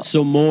T'Challa as well.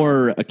 So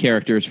more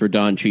characters for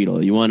Don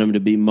Cheadle. You want him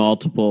to be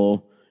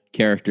multiple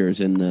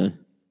characters in the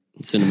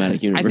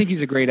cinematic universe. I think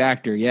he's a great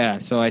actor. Yeah,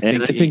 so I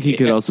think he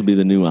could also be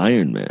the new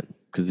Iron Man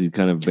because he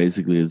kind of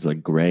basically is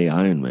like gray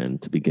Iron Man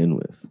to begin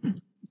with.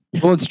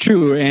 Well, it's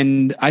true,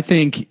 and I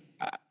think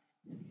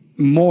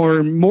more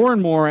and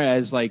more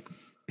as like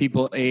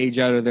people age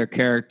out of their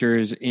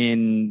characters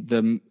in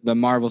the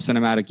Marvel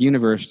Cinematic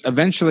Universe,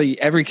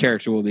 eventually every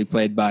character will be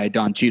played by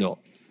Don Cheadle.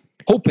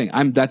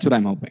 That's what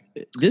I'm hoping.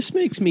 This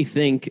makes me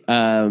think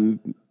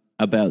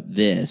about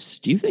this.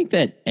 Do you think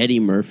that Eddie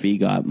Murphy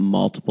got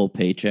multiple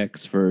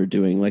paychecks for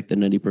doing like the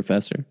Nutty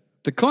Professor?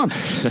 The clump.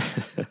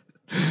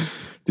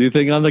 Do you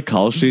think on the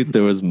call sheet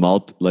there was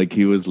like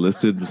he was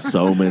listed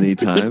so many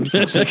times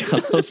on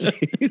the call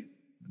sheet?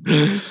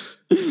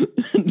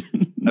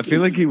 I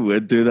feel like he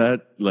would do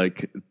that,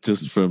 like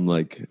just from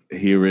like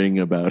hearing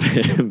about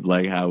him,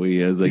 like how he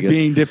is, like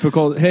being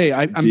difficult. Hey,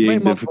 I'm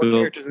playing multiple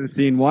characters in the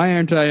scene. Why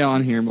aren't I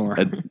on here more?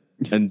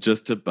 And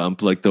just to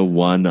bump like the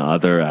one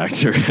other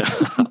actor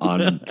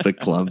on the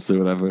clumps or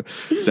whatever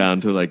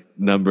down to like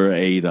number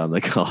 8 on the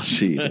call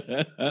sheet.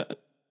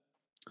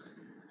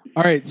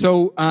 All right,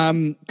 so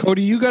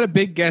Cody, you got a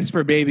big guess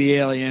for Baby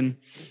Alien.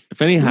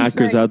 If any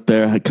hackers out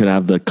there could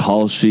have the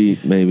call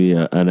sheet, maybe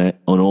an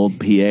old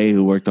PA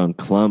who worked on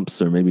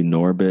clumps or maybe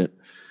Norbit,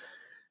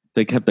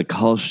 they kept the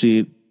call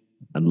sheet.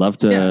 I'd love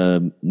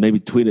to maybe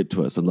tweet it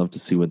to us. I'd love to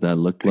see what that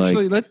looked like.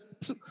 Actually,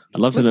 I'd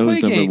love to know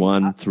who's number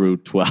 1 through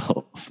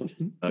 12.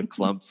 A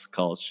clumps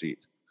call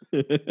sheet.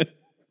 Who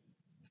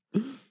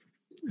do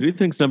you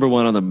think's number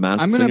 1 on the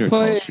Masked Singer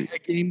call sheet? I'm going to play a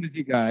game with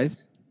you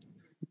guys.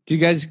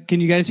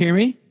 Can you guys hear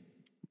me?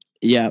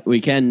 Yeah, we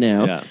can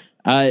now.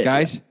 Yeah.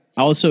 Guys?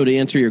 Also, to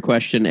answer your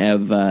question,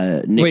 Ev,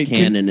 Nick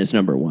Cannon is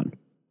number 1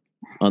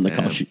 on the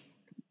call sheet.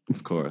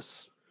 Of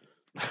course.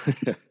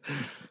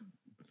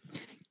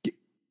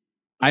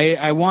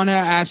 I want to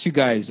ask you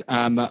guys,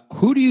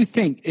 who do you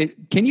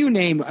think? Can you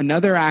name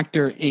another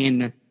actor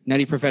in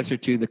Nutty Professor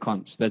 2: The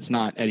Clumps that's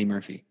not Eddie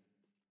Murphy?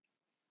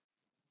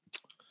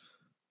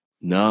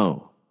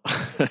 No.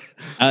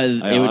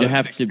 It would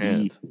have to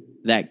be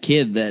that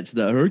kid that's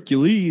the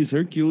Hercules.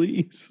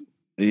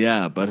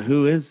 Yeah, but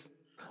who is...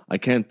 I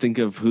can't think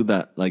of who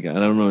that... Like, I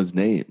don't know his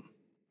name.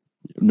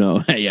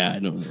 No, yeah, I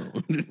don't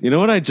know. You know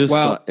what I just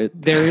thought?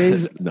 There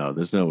is... No,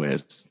 there's no way.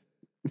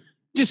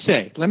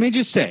 Let me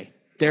just say,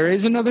 there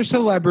is another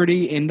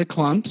celebrity in the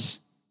clumps,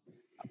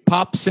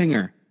 pop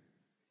singer.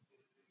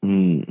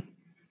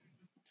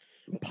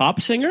 Pop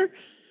singer?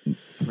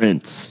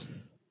 Prince.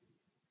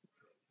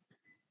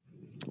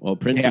 Well,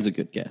 Prince is a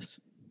good guess.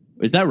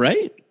 Is that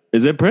right?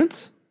 Is it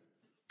Prince?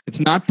 It's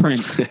not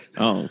Prince.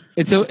 Oh,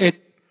 It's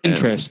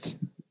interest.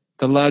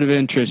 The lot of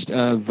interest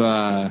of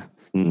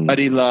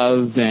Buddy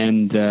Love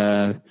and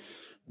the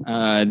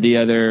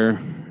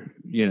other,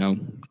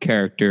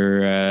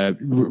 character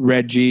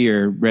Reggie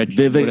or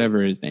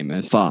whatever his name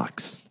is.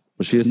 Fox.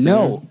 Was she a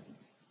singer?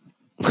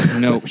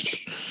 No.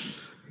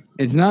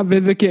 It's not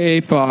Vivica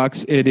A.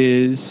 Fox. It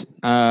is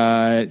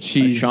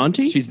she's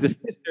Ashanti? She's the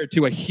sister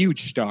to a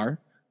huge star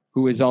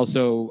who is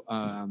also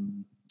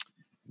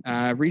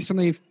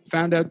recently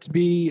found out to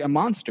be a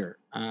monster,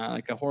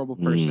 like a horrible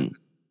person.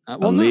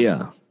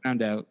 Aaliyah.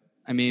 Found out.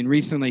 I mean,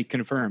 recently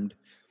confirmed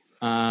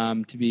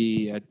to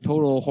be a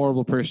total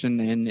horrible person,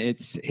 and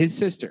it's his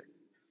sister.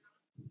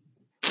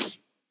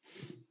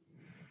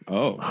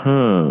 Oh.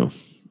 Huh.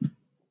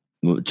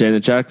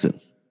 Janet Jackson.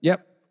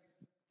 Yep.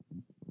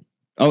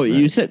 Oh,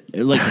 you said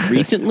like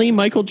recently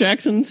Michael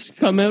Jackson's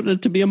come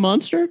out to be a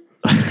monster?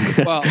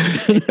 Well,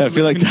 I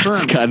feel like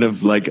that's kind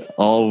of like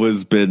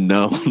always been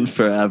known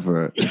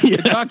forever.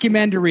 The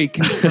documentary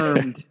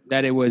confirmed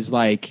that it was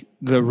like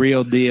the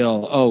real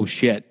deal. Oh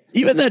shit.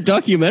 Even that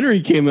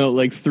documentary came out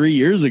like 3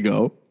 years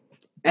ago.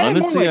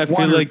 Honestly, I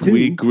feel like 2.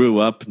 we grew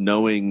up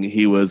knowing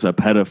he was a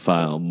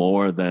pedophile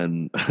more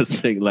than a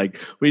singer. Like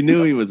we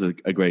knew he was a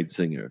great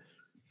singer,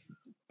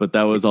 but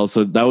that was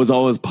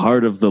always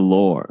part of the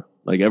lore.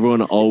 Like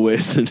everyone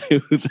always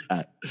knew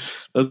that.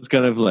 That's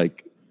kind of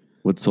like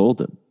what sold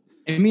him.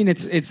 I mean,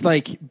 it's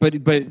like, but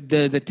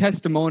the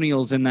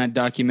testimonials in that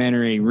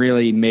documentary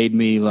really made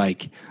me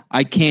like,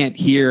 I can't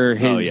hear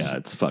his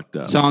it's fucked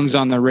up. songs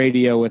on the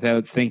radio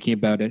without thinking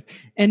about it.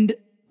 And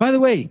by the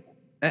way,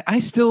 I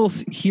still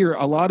hear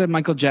a lot of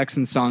Michael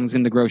Jackson songs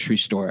in the grocery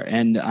store,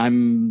 and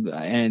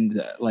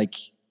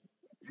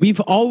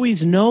We've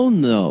always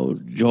known, though,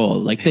 Joel.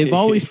 Like they've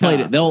always played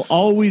it. They'll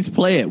always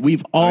play it.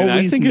 We've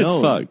always I think known. it's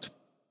fucked.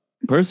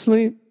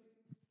 Personally,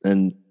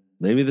 and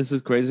maybe this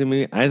is crazy to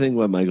me, I think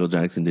what Michael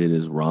Jackson did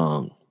is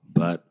wrong.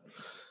 But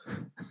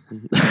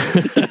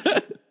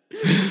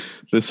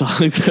the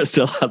songs are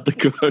still at the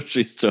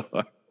grocery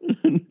store.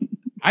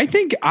 I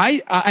think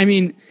I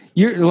mean,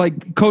 you're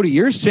like Cody.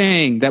 You're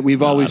saying that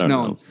we've always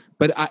known,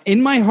 but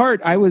in my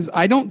heart,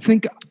 I don't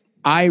think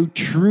I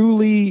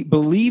truly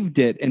believed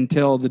it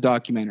until the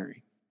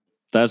documentary.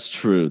 That's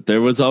true. There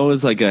was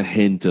always like a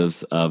hint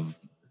of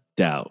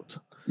doubt.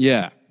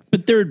 Yeah,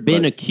 but there had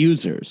been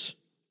accusers.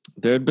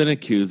 There had been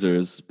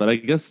accusers, but I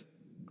guess,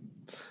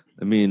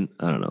 I mean,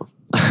 I don't know.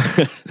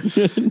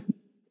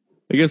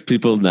 I guess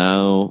people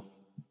now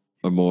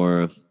are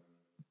more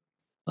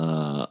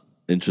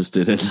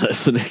interested in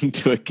listening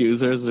to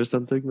accusers or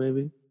something,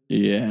 maybe.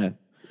 Yeah.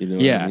 You know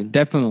what I mean?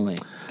 Definitely.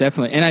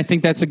 And I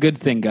think that's a good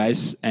thing,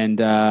 guys. And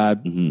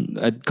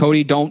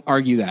Cody, don't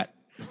argue that.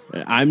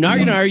 I'm not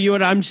going to argue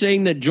it. I'm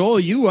saying that, Joel,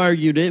 you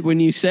argued it when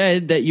you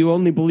said that you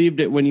only believed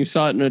it when you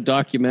saw it in a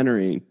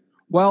documentary.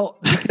 Well,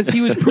 because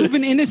he was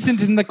proven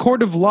innocent in the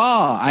court of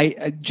law.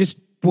 I just,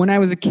 when I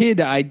was a kid,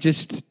 I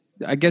guess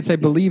I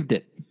believed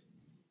it.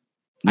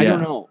 I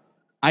don't know.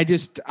 You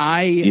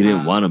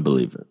didn't want to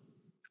believe it.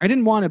 I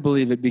didn't want to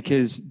believe it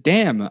because,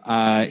 damn,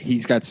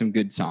 he's got some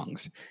good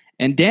songs.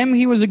 And damn,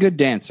 he was a good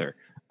dancer.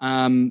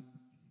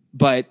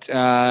 But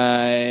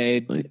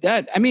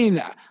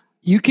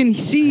you can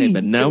see. Hey,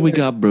 but now we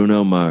got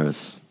Bruno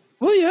Mars.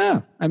 Well,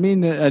 yeah. I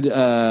mean,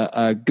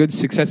 a good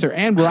successor.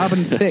 And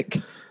Robin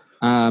Thicke.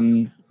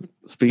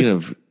 Speaking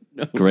of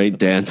great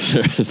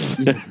dancers,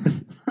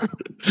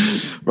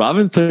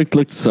 Robin Thicke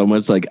looked so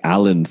much like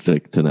Alan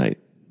Thicke tonight.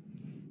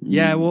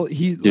 Yeah, well,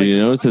 Did you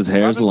notice his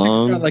hair's Robin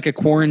long? Thicke's got like a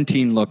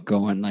quarantine look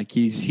going. Like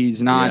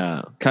he's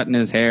not cutting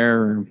his hair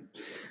or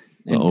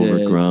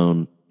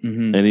overgrown.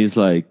 And he's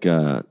like,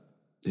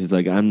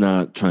 I'm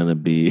not trying to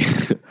be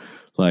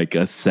like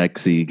a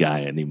sexy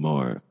guy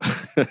anymore.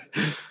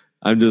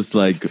 I'm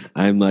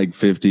like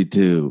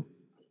 52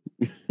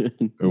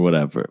 or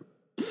whatever.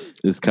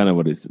 It's kind of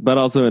what he's, but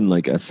also in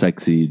like a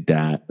sexy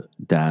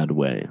dad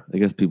way. I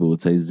guess people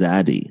would say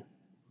zaddy.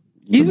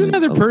 He's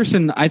another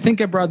person. I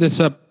think I brought this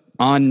up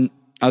on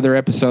other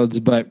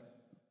episodes, but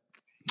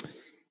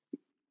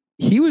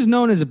he was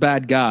known as a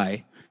bad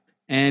guy,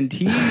 and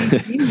he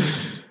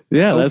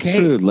yeah, that's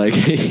true. Like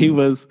he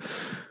was,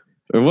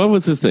 or what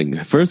was his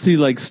thing? First, he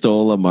like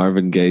stole a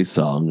Marvin Gaye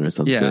song or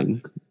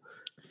something,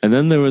 and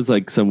then there was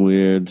like some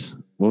weird.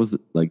 What was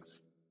it like?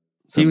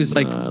 He was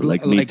like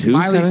Me Too.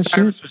 Miley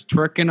Cyrus was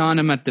twerking on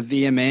him at the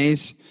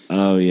VMAs.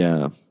 Oh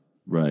yeah,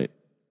 right.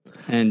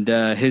 And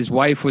his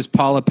wife was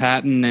Paula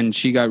Patton, and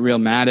she got real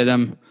mad at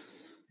him.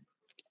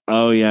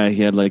 Oh yeah,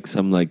 he had like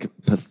some like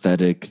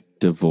pathetic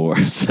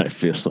divorce. I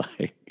feel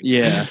like.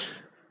 Yeah.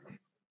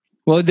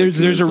 Well,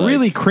 there's a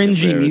really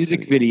cringy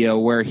music video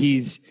where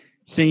he's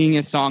singing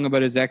a song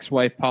about his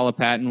ex-wife Paula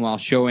Patton while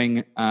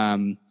showing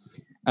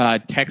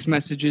text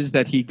messages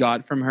that he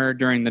got from her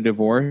during the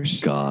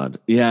divorce. God,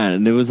 yeah,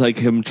 and it was like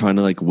him trying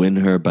to like win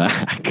her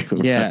back.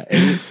 Yeah.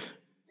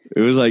 It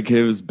was like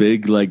his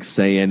big like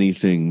say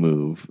anything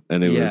move,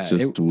 and it was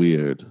just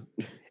weird.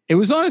 It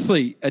was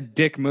honestly a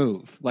dick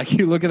move. Like,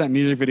 you look at that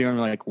music video and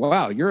you're like,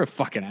 wow, you're a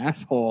fucking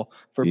asshole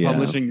for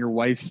publishing your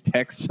wife's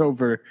texts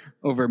over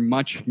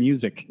much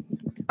music.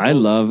 I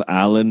love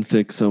Alan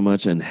Thicke so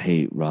much and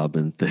hate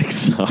Robin Thicke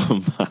so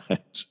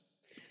much.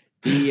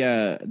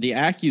 The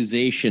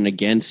accusation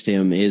against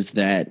him is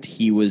that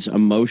he was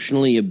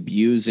emotionally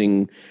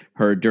abusing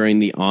her during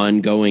the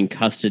ongoing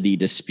custody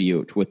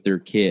dispute with their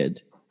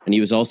kid. And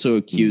he was also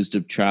accused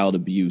of child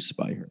abuse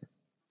by her.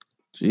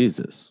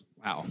 Jesus.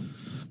 Wow.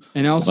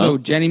 And also,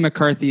 Jenny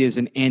McCarthy is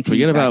an anti-vacciner.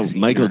 Forget about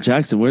Michael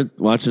Jackson. We're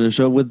watching a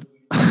show with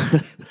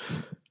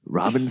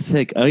Robin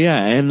Thicke. Oh,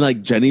 yeah. And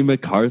like Jenny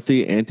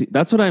McCarthy.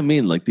 That's what I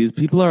mean. Like, these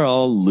people are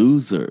all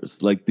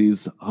losers. Like,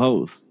 these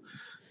hosts.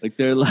 Like,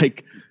 they're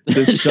like,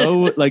 the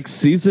show, like,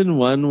 season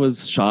 1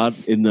 was shot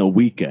in a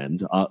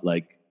weekend.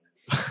 And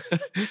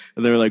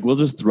they were like, we'll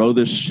just throw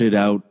this shit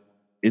out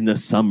in the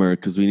summer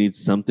because we need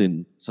some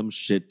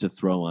shit to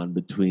throw on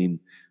between,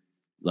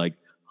 like,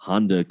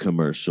 Honda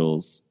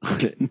commercials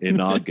in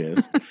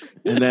August,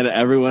 and then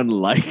everyone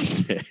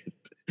liked it.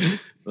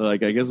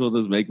 Like, I guess we'll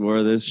just make more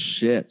of this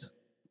shit.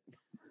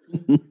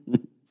 Like,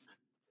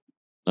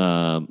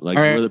 who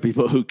are the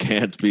people who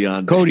can't be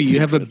on? Cody, you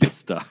have a big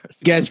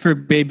stars. Guess for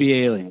Baby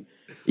Alien.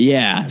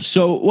 Yeah.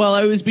 So, well,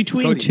 I was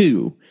between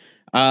two.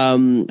 I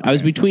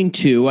was between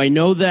two. I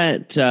know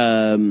that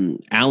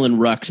Alan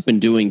Ruck's been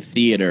doing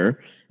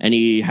theater, and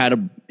he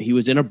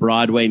was in a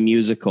Broadway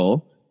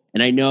musical.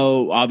 And I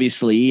know,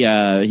 obviously,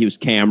 he was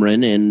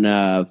Cameron in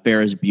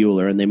Ferris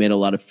Bueller, and they made a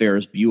lot of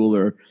Ferris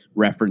Bueller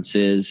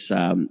references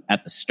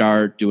at the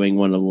start, doing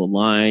one of the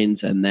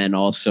lines, and then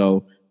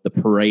also the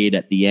parade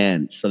at the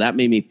end. So that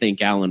made me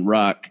think Alan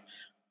Ruck.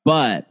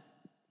 But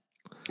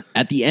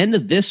at the end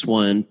of this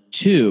one,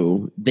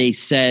 too, they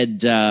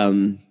said,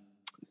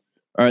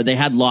 or they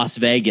had Las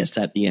Vegas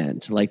at the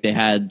end. Like, they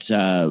had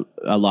a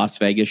Las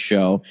Vegas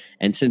show.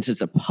 And since it's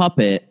a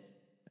puppet,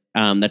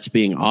 that's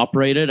being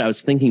operated, I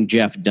was thinking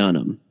Jeff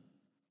Dunham.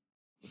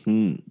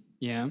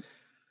 Yeah.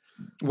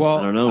 Well,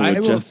 I don't know.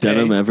 Would Jeff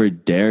Dunham ever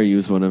dare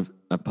use a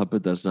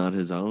puppet that's not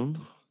his own?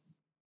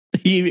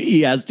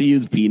 He has to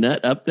use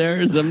Peanut up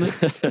there or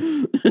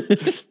something.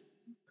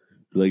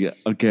 Like,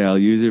 okay, I'll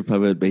use your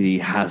puppet, but he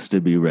has to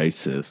be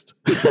racist.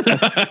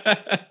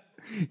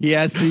 He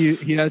has.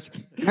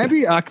 Can I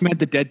be Ahmed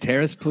the Dead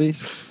Terrorist,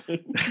 please?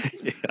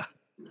 Yeah.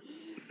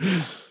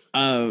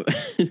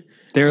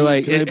 They're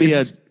like, can it be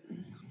a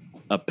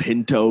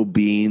pinto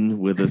bean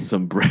with a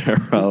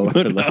sombrero?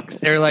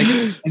 They're like,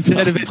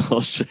 instead of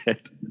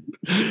bullshit.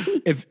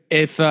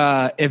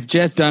 If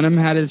Jeff Dunham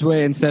had his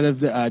way, instead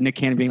of Nick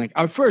Cannon being like,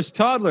 our first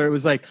toddler, it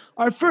was like,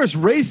 our first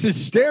racist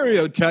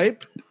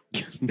stereotype.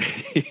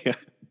 Yeah.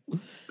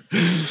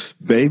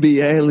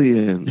 Baby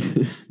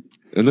alien.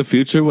 In the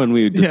future, when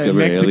we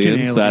discover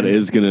aliens, that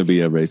is going to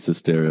be a racist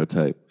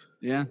stereotype.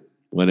 Yeah.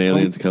 When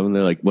aliens come,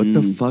 they're like, what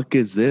the fuck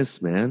is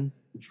this, man?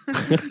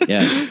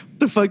 Yeah. What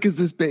the fuck is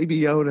this Baby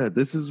Yoda?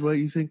 This is what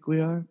you think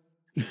we are?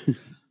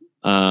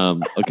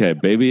 Okay,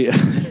 Baby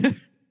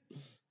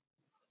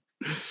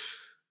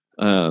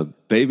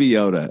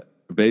Yoda,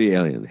 Baby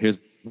Alien. Here's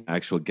my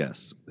actual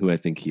guess who I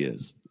think he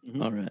is.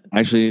 All right.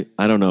 Actually,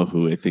 I don't know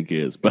who I think he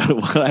is, but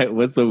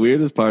what's the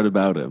weirdest part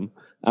about him?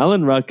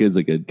 Alan Ruck is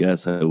a good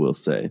guess, I will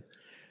say.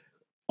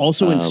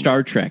 Also in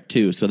Star Trek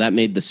too, so that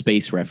made the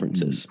space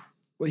references.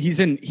 Well, he's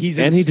in he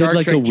Star did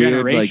like Trek a weird,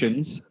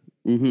 Generations.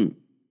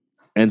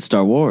 And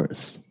Star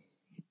Wars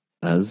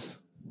as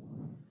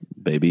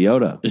Baby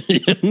Yoda.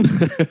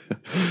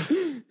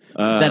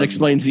 That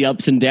explains the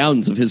ups and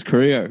downs of his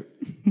career.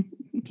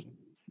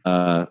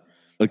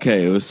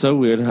 Okay, it was so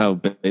weird how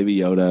Baby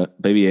Yoda,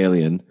 Baby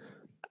Alien,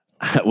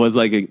 was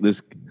like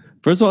this.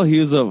 First of all,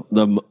 he's a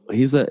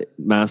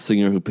mass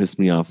singer who pissed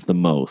me off the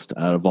most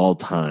out of all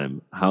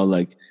time. How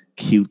like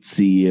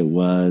cutesy it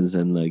was,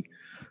 and like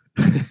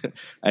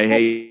I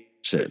hate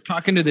shit.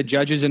 Talking to the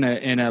judges in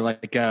a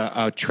like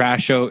a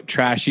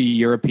trashy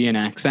European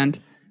accent.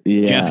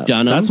 Yeah, Jeff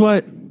Dunham. That's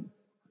what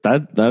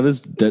that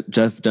is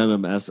Jeff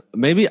Dunham esque.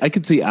 Maybe I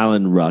could see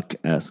Alan Ruck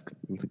esque.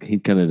 He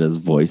kind of does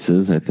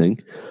voices, I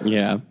think.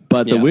 Yeah,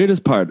 but the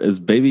weirdest part is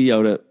Baby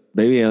Yoda,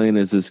 Baby Alien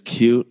is this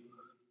cute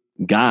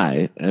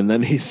guy, and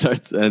then he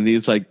starts and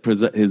he's like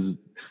his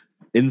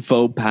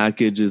info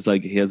package is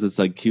like he has this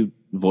like cute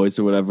voice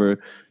or whatever,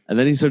 and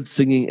then he starts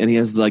singing and he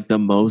has like the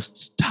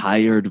most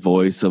tired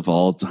voice of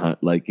all time.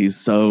 Like he's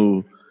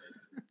so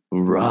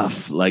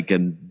rough, like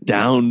and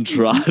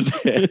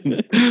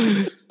downtrodden.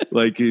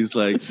 Like he's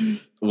like,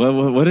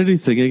 what did he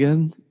sing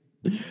again?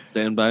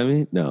 Stand By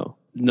Me? No,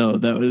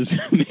 that was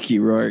Mickey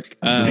Rourke.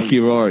 Mickey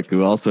Rourke,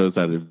 who also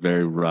sounded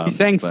very rough. He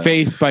sang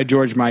Faith by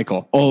George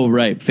Michael. Oh,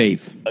 right,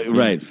 Faith.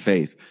 Right,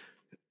 Faith.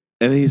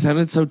 And he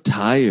sounded so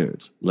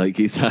tired. Like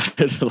he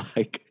sounded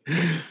like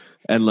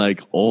and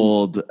like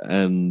old,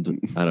 and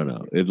I don't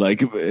know.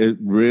 It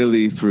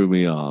really threw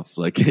me off.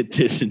 Like it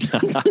did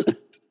not.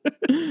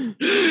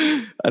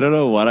 I don't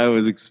know what I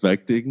was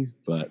expecting,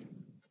 but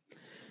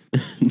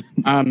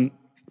it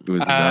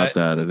was about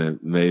that, and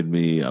it made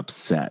me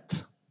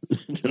upset.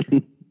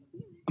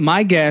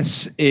 My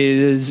guess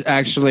is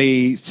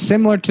actually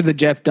similar to the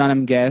Jeff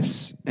Dunham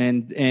guess,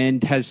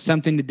 and has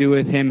something to do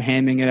with him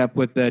hamming it up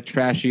with the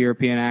trashy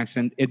European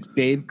accent. It's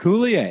Dave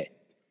Coulier.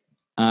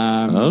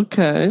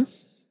 Okay.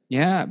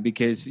 Yeah,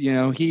 because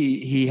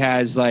he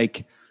has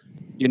like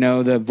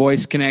the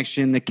voice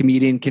connection, the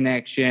comedian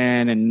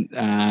connection,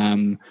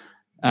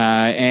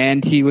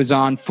 and he was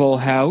on Full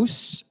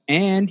House,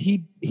 and he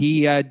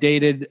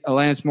dated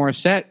Alanis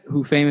Morissette,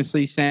 who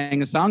famously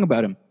sang a song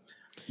about him.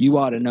 You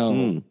ought to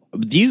know.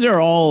 These are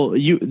all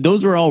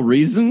those were all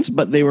reasons,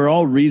 but they were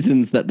all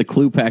reasons that the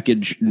clue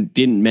package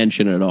didn't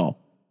mention at all.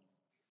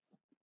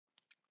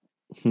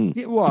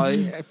 Yeah,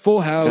 well,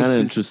 Full House, kind of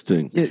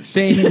interesting.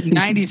 Same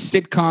 90s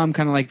sitcom,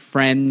 kind of like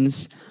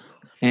Friends,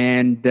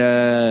 and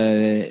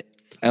Alanis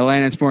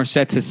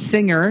Morissette's a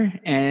singer,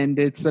 and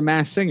it's the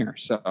Masked Singer.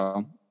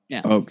 So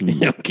yeah.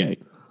 Okay.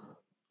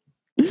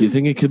 Do you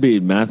think it could be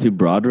Matthew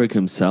Broderick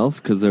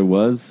himself? Because there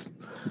was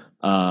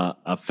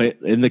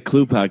in the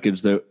clue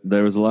package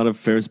there was a lot of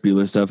Ferris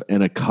Bueller stuff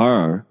and a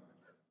car,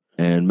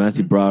 and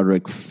Matthew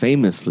Broderick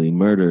famously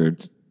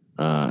murdered,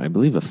 I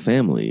believe, a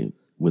family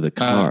with a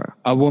car,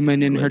 a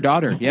woman and her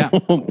daughter. Yeah,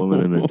 a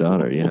woman and her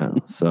daughter. Yeah,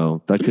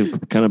 so that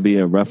could kind of be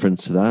a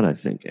reference to that, I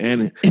think,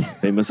 and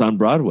famous on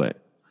Broadway.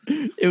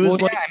 It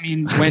was I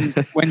mean,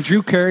 when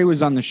Drew Carey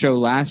was on the show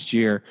last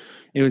year,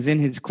 it was in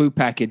his clue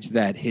package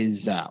that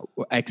his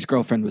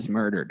ex-girlfriend was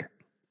murdered.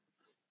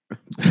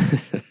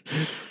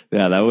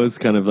 Yeah, that was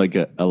kind of like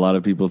a lot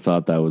of people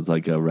thought that was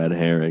like a red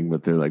herring,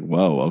 but they're like,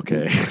 whoa,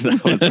 okay,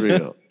 that was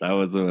real. That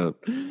was a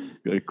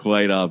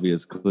quite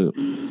obvious clue.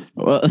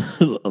 Well,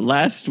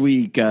 last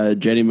week,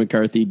 Jenny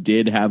McCarthy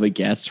did have a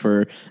guest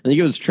for, I think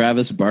it was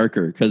Travis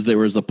Barker, because there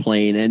was a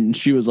plane, and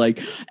she was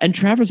like, and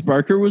Travis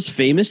Barker was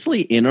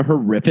famously in a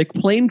horrific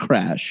plane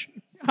crash.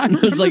 I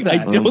was like, I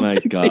don't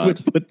think they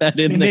would put that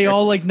in and there. they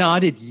all like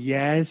nodded.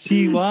 Yes,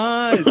 he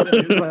was.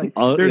 Like,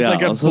 there's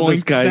like a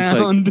boink guy's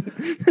sound.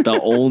 Like the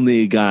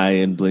only guy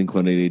in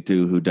Blink-182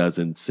 who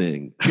doesn't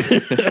sing.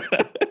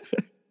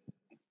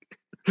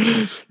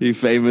 He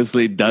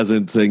famously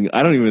doesn't sing.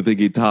 I don't even think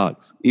he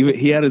talks. Even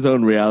he had his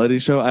own reality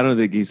show. I don't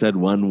think he said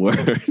one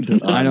word.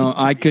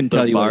 I couldn't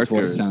tell you what his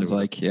voice sounds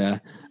like. Yeah.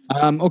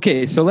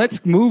 Okay, so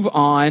let's move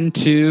on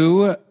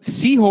to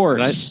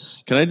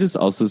Seahorse. Can I just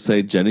also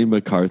say Jenny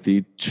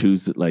McCarthy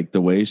chooses, like,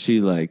 the way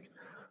she like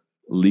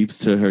leaps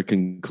to her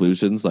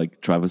conclusions,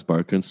 like Travis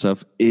Barker and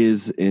stuff,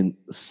 is in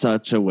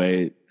such a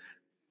way,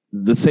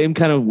 the same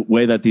kind of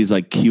way that these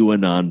like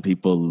QAnon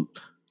people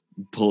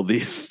pull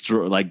these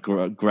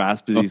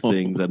grasp these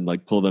things and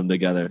like pull them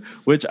together,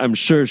 which I'm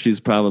sure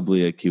she's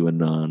probably a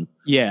QAnon.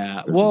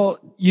 Yeah. Well,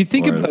 you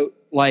think about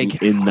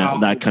like in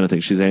that kind of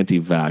thing. She's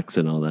anti-vax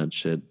and all that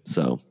shit.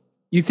 So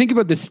you think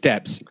about the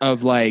steps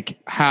of like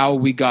how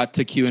we got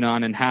to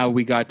QAnon and how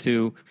we got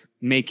to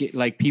make it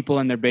like people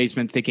in their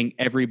basement thinking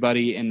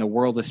everybody in the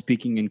world is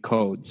speaking in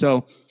code.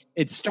 So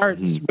it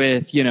starts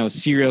with,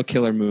 serial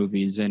killer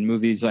movies and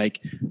movies like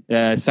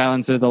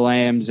Silence of the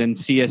Lambs and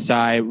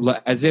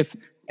CSI, as if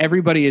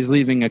everybody is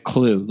leaving a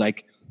clue.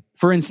 Like,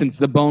 for instance,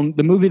 the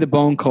movie The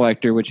Bone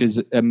Collector, which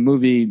is a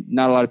movie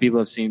not a lot of people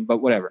have seen, but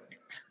whatever.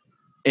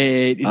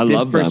 I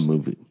love that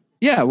movie.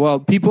 Yeah, well,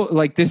 people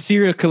like this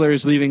serial killer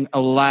is leaving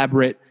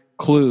elaborate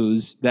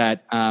clues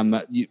that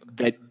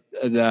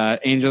the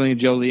Angelina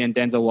Jolie and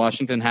Denzel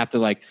Washington have to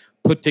like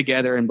put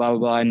together and blah blah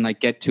blah, and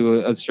like get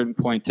to a certain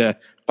point to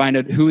find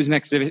out who his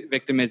next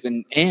victim is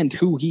and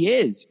who he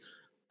is.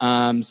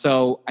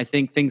 So I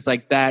think things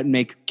like that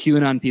make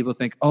QAnon people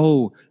think,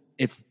 oh,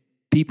 if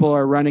people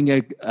are running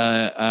a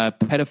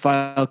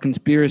pedophile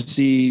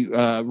conspiracy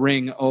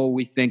ring,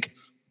 we think,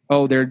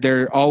 oh,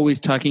 they're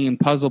always talking in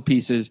puzzle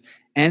pieces,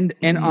 and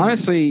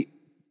honestly,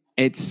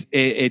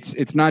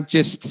 it's not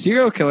just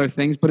serial killer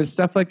things, but it's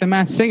stuff like the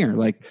Masked Singer,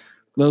 like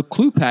little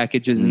clue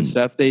packages and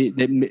stuff.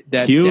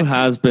 That Q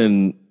has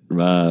been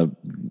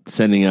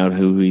sending out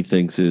who he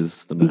thinks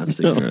is the Masked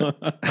Singer.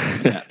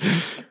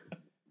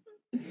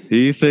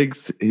 He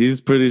thinks he's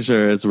pretty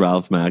sure it's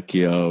Ralph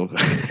Macchio.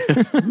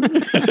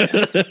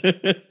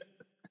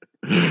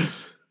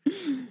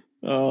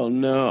 Oh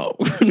no!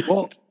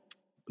 Well,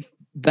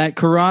 that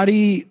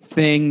karate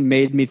thing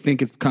made me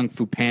think of Kung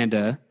Fu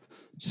Panda.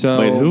 So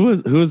wait, who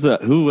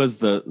was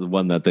the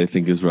one that they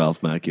think is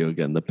Ralph Macchio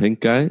again? The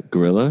pink guy,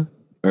 gorilla?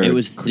 Or it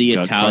was the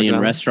Italian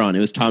restaurant. It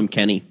was Tom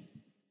Kenny.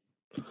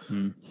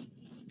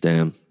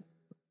 Damn,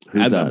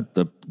 who's that?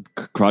 The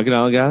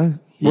crocodile guy?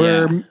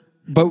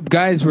 But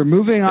guys, we're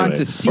moving on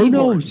to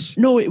Seahorse.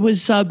 No, it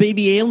was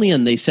Baby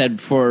Alien. They said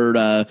for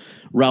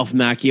Ralph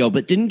Macchio,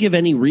 but didn't give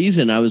any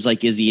reason. I was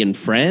like, is he in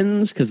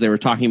Friends? Because they were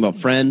talking about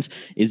Friends.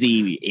 Is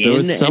he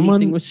in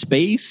anything with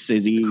space?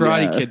 Is he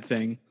Karate Kid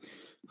thing?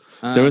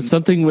 There was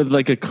something with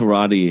like a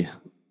karate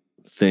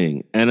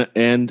thing,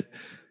 and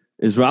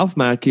is Ralph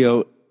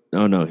Macchio?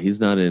 Oh no, he's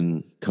not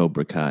in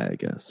Cobra Kai. I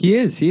guess he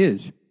is. He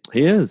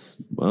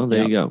is. Well,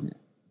 there you go.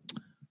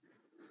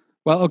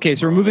 Well, okay,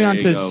 so we're moving on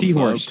to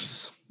Seahorse.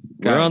 Folks.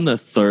 We're on the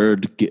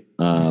third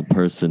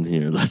person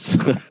here. Let's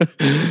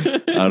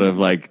out of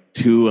like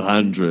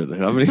 200.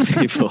 How many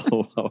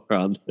people are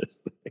on this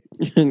thing?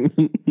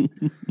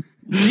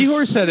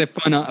 Seahorse had a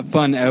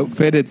fun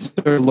outfit. It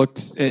sort of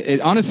looked.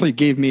 It honestly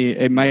gave me.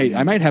 I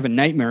might have a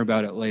nightmare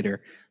about it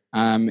later.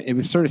 It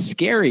was sort of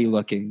scary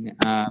looking.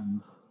 A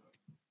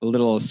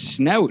little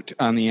snout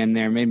on the end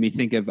there made me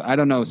think of, I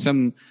don't know,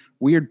 some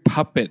weird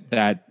puppet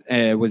that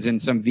was in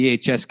some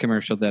VHS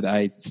commercial that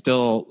I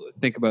still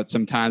think about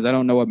sometimes. I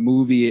don't know what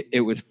movie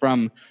it was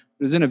from.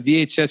 It was in a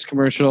VHS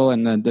commercial,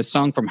 and the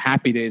song from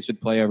Happy Days would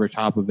play over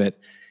top of it.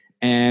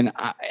 And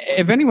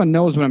if anyone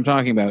knows what I'm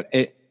talking about,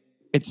 it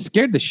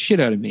scared the shit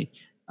out of me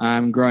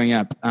growing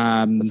up.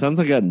 It sounds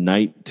like a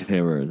night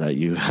terror that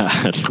you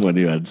had when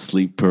you had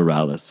sleep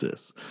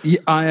paralysis.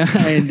 Yeah,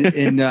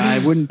 I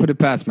wouldn't put it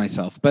past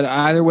myself. But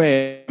either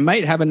way, I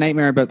might have a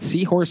nightmare about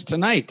Seahorse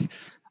tonight.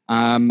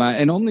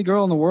 An Only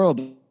Girl in the World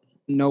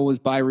was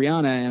by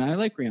Rihanna, and I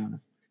like Rihanna.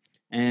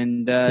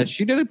 And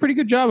she did a pretty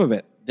good job of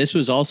it. This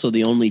was also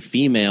the only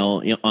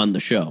female on the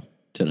show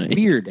tonight.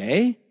 Weird,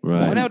 eh?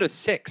 Right. 1 out of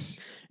 6.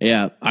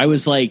 Yeah, I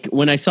was like,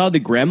 when I saw the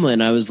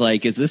gremlin, I was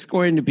like, is this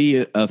going to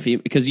be a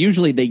female? Because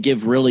usually they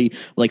give really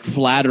like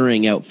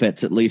flattering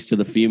outfits, at least to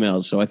the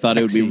females. So I thought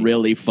it would be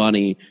really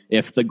funny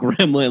if the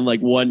gremlin,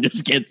 like one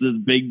just gets this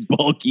big,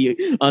 bulky,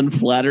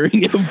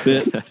 unflattering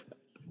outfit.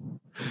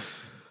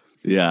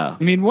 Yeah.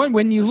 I mean,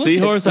 when you look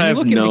Seahorse, at, I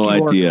have no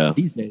idea.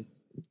 These days.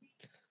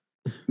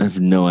 I have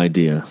no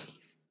idea.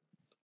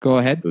 Go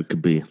ahead. Who it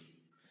could be.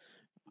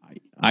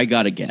 I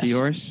got to guess.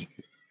 Seahorse.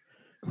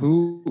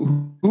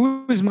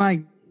 Who is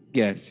my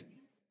guess?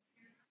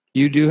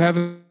 You do have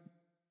a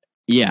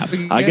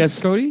I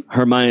guess Cody?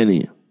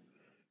 Hermione,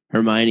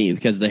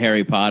 because the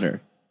Harry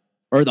Potter.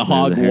 Or the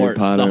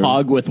Hogwarts. The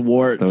hog with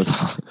warts.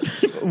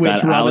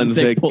 Which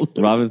that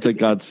Robin Thicke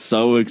got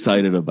so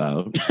excited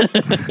about.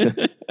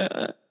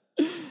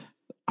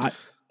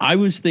 I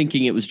was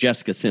thinking it was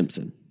Jessica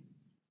Simpson.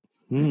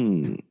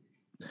 I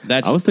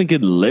was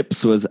thinking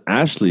Lips was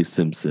Ashley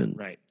Simpson.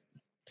 Right.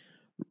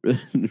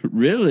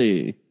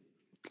 Really?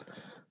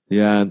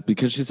 Yeah,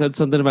 because she said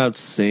something about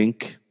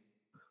sync.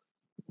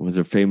 Was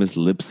her famous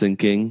lip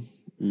syncing?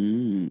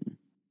 I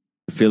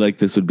feel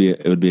like it would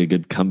be a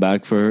good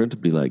comeback for her to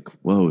be like,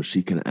 whoa,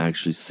 she can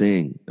actually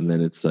sing. And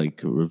then it's like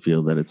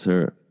reveal that it's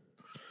her.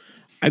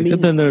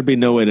 Except then there would be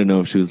no way to know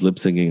if she was lip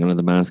syncing under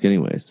the mask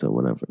anyway, so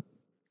whatever.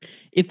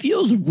 It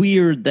feels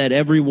weird that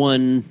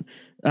everyone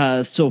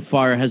so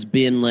far has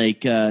been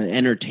like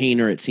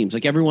entertainer, it seems.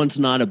 Like everyone's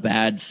not a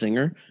bad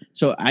singer.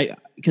 So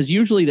because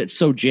usually that's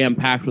so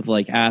jam-packed with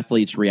like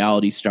athletes,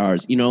 reality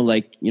stars, you know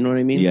what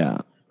I mean? Yeah.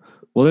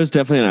 Well, there's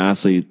definitely an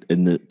athlete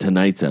in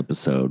tonight's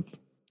episode.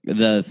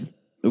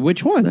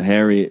 Which one?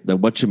 The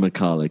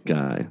whatchamacallit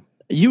guy.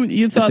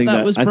 You thought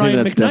that was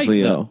Brian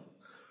McKnight, though.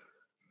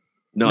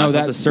 No,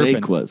 that the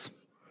snake was.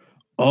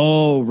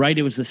 Oh, right.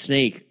 It was the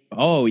snake.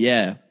 Oh,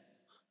 yeah.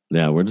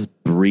 Yeah, we're just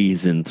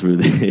breezing through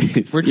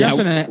these. We're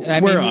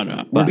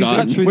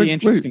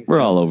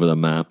we're all over the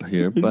map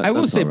here. But I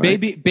will say, right.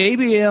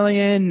 Baby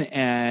Alien,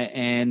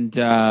 and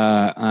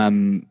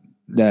the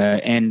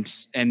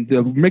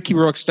Mickey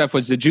Rourke stuff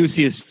was the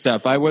juiciest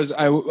stuff.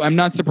 I'm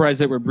not surprised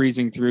that we're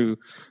breezing through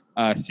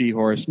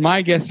Seahorse.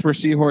 My guess for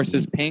Seahorse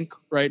is Pink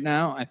right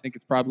now. I think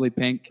it's probably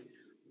Pink.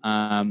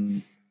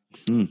 Why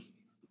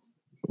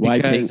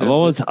Pink? I've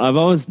always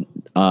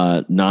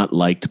not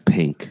liked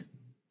Pink.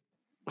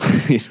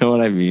 You know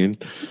what I mean?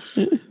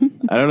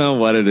 I don't know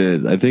what it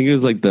is. I think it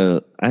was like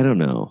I don't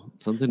know.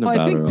 Something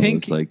about her.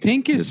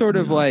 Pink is sort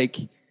of like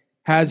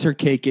has her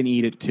cake and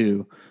eat it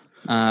too.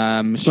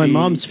 It's my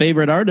mom's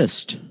favorite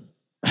artist.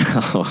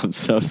 Oh, I'm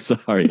so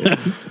sorry.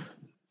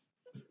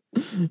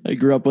 I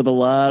grew up with a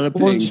lot of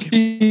Pink.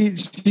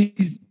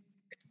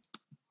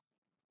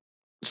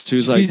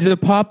 She's a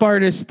pop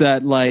artist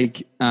that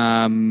like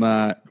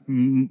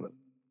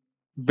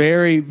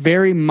very,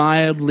 very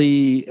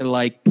mildly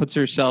like puts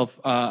herself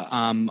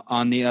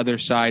on the other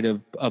side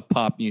of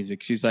pop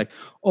music. She's like,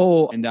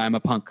 oh, and I'm a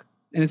punk.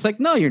 And it's like,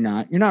 no, you're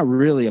not. You're not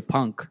really a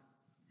punk.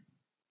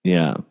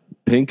 Yeah.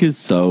 Pink is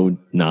so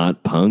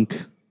not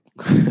punk.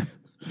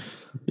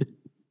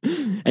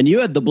 And you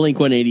had the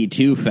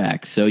Blink-182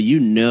 facts, so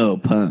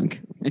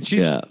punk. And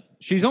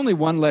she's only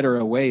one letter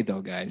away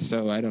though, guys.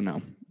 So I don't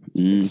know.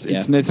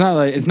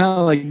 It's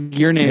not like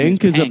your name.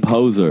 Pink is a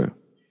poser.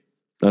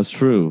 That's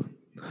true.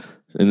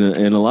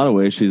 In a lot of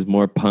ways, she's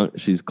more punk.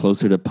 She's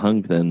closer to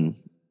punk than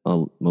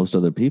most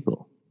other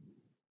people.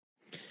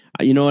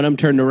 You know what? I'm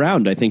turned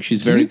around. I think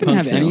she's very. Do you even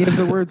have any of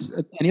the words,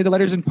 any of the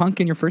letters in punk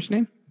in your first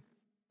name?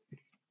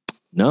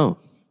 No,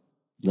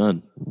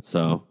 none.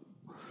 So,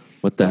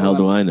 what the hell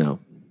do I know?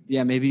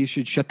 Yeah, maybe you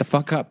should shut the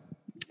fuck up.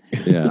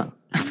 Yeah.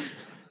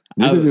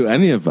 Neither do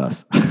any of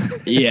us.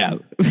 Yeah.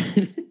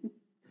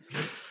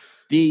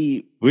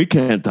 We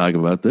can't talk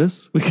about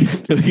this. We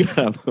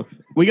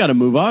got to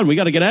move on. We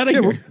got to get out of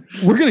here.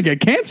 We're going to get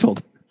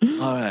canceled. All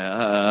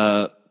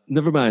right.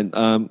 Never mind.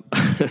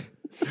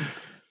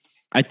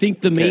 I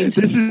think the main.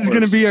 This is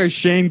going to be our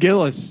Shane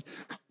Gillis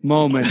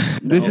moment.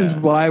 This is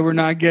why we're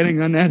not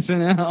getting on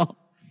SNL.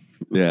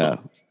 Yeah.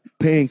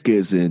 Pink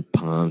isn't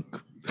punk.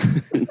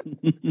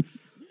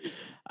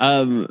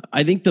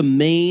 I think the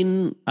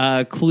main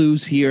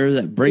clues here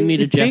that bring me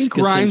to Pink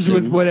Jessica rhymes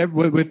Simpson. with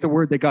whatever with the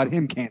word that got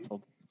him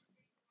canceled.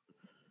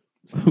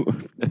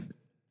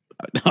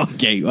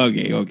 Okay.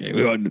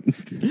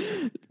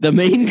 The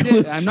main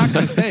clues. I'm not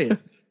going to say it.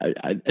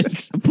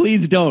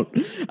 Please don't.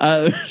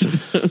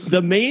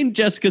 The main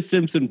Jessica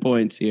Simpson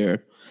points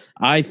here,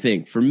 I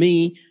think, for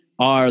me,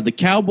 are the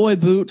cowboy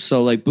boots.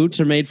 So, like, boots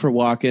are made for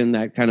walking,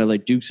 that kind of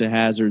like Dukes of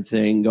Hazzard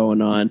thing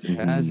going on.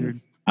 Hazard.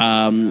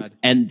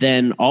 And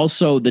then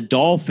also the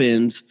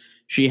dolphins.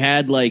 She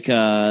had like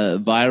a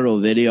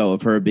viral video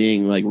of her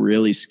being like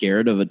really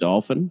scared of a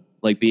dolphin,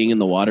 like being in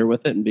the water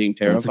with it and being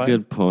terrified. That's a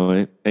good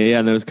point. Yeah,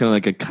 and there was kind of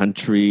like a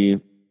country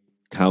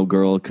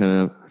cowgirl kind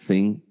of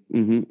thing.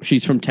 Mm-hmm.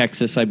 She's from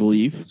Texas, I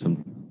believe.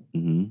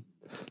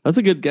 That's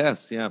a good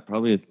guess. Yeah,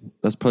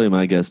 that's probably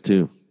my guess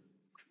too.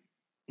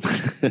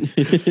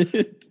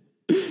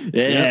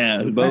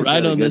 Yeah, but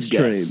right on this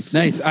train.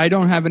 Nice. I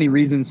don't have any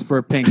reasons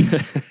for Pink.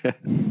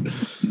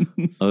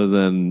 Other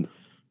than,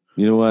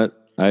 you know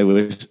what? I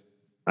wish,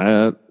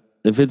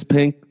 if it's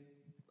Pink,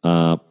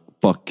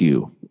 fuck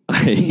you.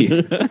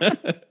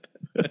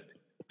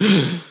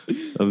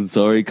 I'm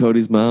sorry,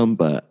 Cody's mom,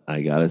 but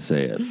I gotta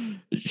say it.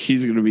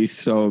 She's gonna be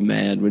so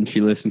mad when she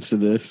listens to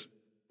this.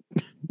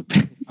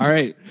 All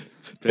right,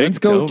 Pink,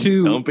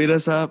 don't beat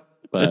us up.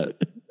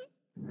 But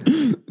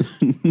all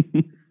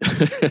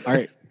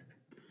right,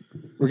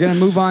 we're gonna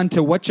move on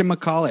to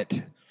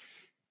whatchamacallit.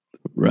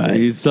 Right,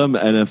 he's some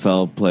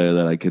NFL player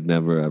that I could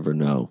never ever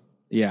know.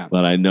 Yeah,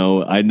 but I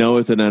know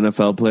it's an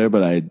NFL player,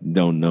 but I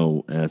don't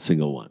know a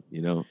single one.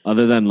 You know,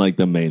 other than like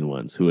the main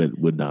ones, who it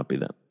would not be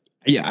them.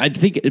 Yeah, I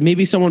think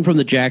maybe someone from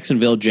the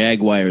Jacksonville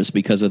Jaguars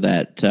because of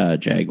that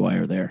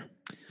Jaguar there.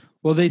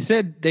 Well, they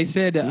said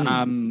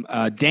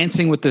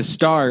Dancing with the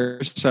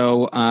Stars.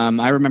 So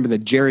I remember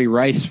that Jerry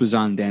Rice was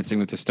on Dancing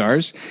with the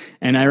Stars,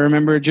 and I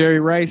remember Jerry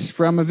Rice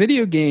from a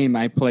video game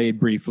I played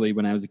briefly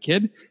when I was a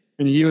kid,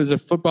 and he was a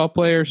football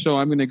player. So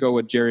I'm going to go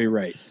with Jerry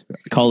Rice.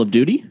 Call of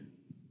Duty.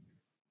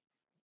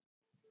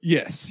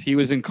 Yes, he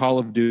was in Call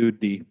of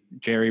Duty.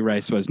 Jerry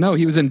Rice was. No,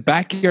 he was in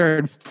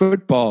Backyard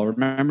Football.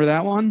 Remember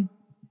that one?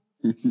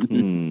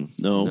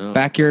 No.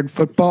 Backyard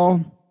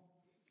Football.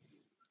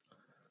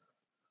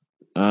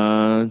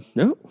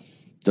 No,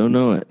 don't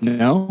know it.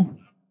 No.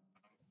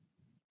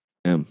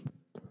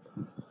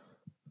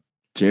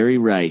 Jerry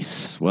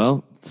Rice.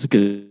 Well, it's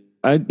good.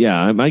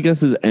 My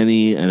guess is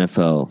any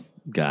NFL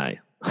guy.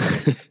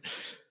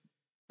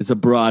 It's a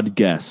broad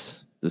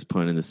guess at this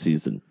point in the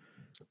season.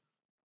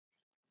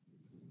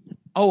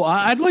 Oh,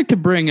 I'd like to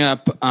bring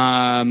up,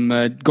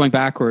 going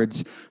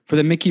backwards, for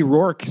the Mickey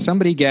Rourke,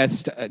 somebody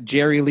guessed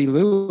Jerry Lee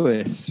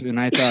Lewis, and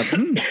I thought,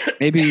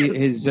 maybe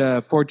his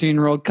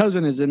 14-year-old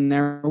cousin is in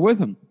there with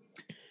him.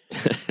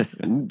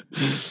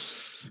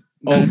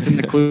 That's in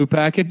the clue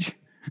package.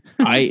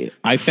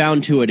 I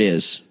found who it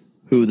is,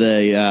 who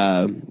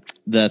the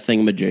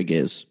thingamajig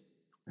is.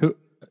 Who?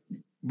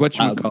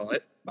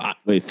 Whatchamacallit?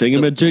 Wait,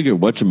 thingamajig or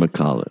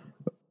whatchamacallit?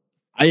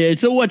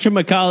 It's a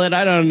whatchamacallit.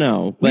 I don't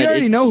know. We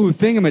already know who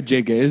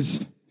Thingamajig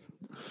is.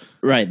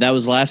 Right. That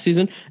was last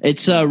season.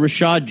 It's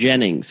Rashad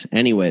Jennings,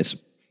 anyways,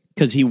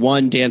 because he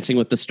won Dancing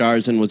with the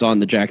Stars and was on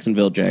the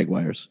Jacksonville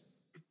Jaguars.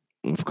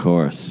 Of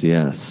course,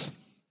 yes.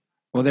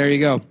 Well, there you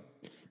go.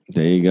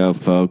 There you go,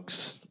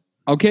 folks.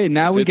 Okay,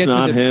 now we get to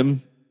not him.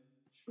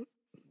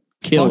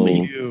 Kill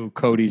me. You,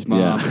 Cody's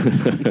mom. Yeah.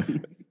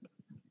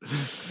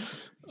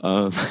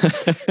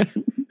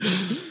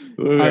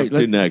 What are we up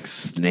to next?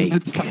 Snake.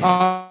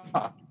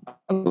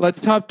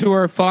 Let's hop to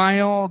our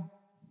file.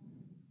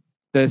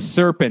 The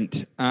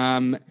Serpent,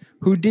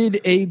 who did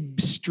a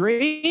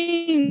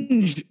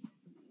strange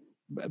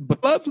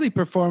but lovely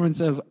performance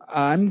of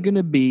 "I'm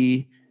Gonna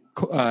Be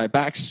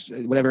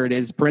whatever it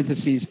is,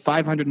 parentheses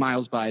 500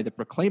 miles by the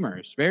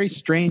Proclaimers." Very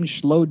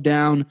strange, slowed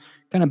down,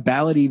 kind of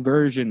ballady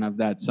version of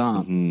that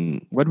song. Mm-hmm.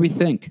 What do we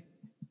think?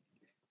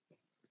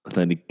 I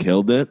thought he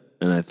killed it,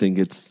 and I think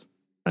it's.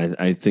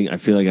 I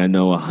feel like I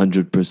know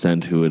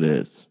 100% who it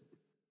is.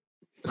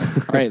 All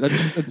right,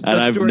 let's and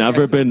I've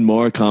never been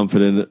more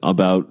confident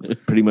about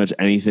pretty much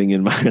anything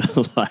in my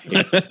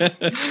life.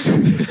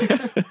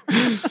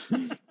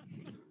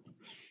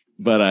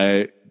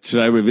 But should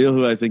I reveal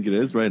who I think it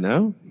is right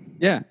now?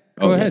 Yeah,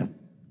 go ahead.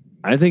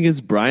 Yeah. I think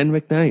it's Brian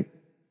McKnight,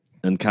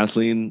 and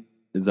Kathleen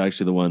is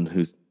actually the one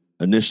who's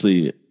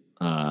initially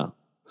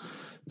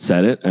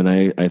said it, and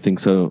I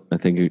think so. I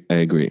think I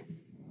agree.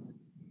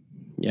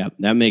 Yeah,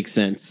 that makes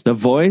sense. The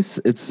voice,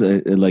 it's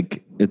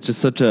it's just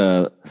such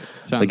a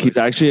he's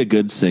actually a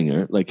good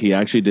singer. Like he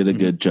actually did a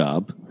good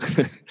job,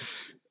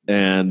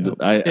 and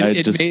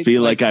I just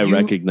feel like I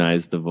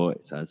recognize the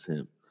voice as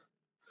him.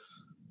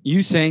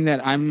 You saying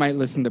that, I might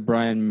listen to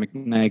Brian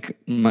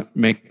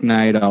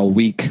McKnight all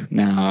week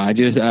now.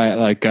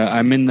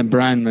 I'm in the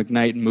Brian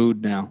McKnight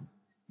mood now.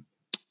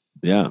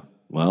 Yeah,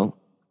 well,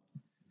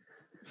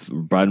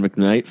 Brian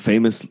McKnight,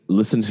 famous.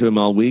 Listen to him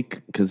all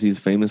week because he's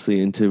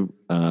famously into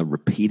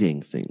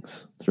repeating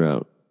things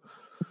throughout.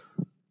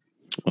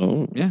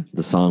 Oh, yeah.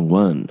 The song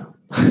 "One."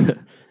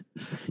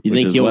 You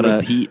think he'll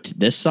repeat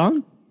this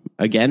song?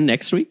 again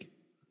next week?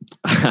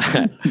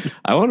 I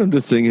want him to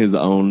sing his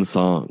own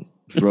song.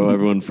 Throw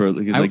everyone for.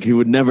 He's like he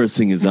would never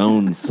sing his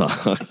own song.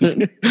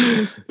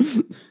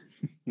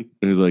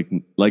 He's like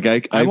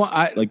I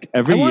like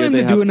every I want year him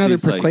they to have do another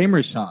these, like,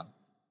 Proclaimers song.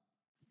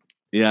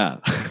 Yeah.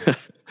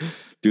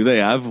 Do they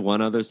have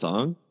one other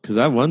song? Because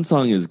that one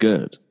song is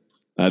good.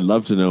 I'd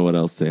love to know what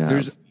else they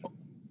have.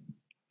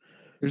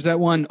 There's that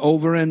one,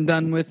 over and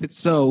done with.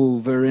 It's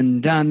over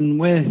and done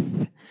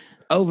with.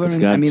 It's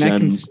got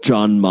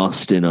John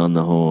Mostyn on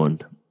the horn.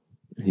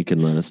 He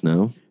can let us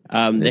know.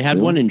 They had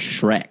one in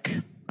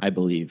Shrek, I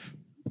believe.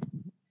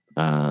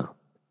 I'm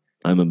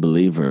a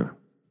believer.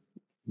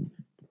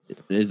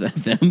 Is that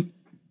them?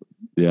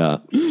 Yeah.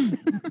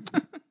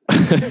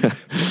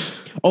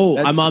 Oh,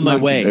 I'm on my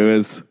way. It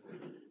was.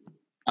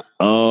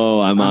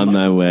 Oh, I'm on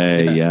my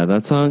way. Yeah,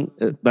 that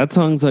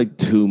song's like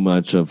too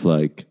much of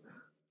like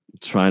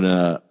trying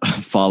to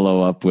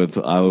follow up with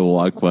 "I will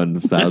walk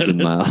 1,000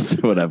 miles"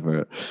 or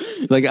whatever.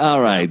 It's like,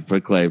 all right,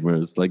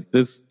 Proclaimers. Like,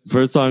 this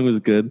first song was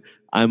good.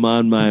 I'm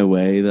on my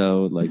way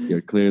though. Like,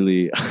 you're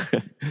clearly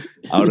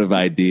out of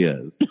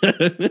ideas.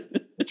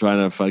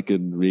 Trying to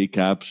fucking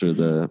recapture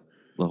the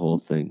whole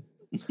thing.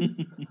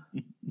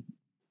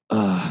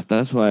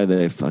 That's why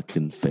they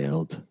fucking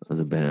failed as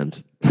a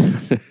band.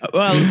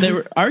 Well, they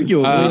were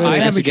arguably I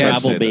have a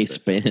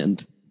travel-based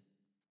band.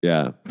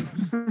 Yeah.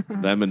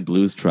 Them and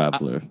Blues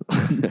Traveler.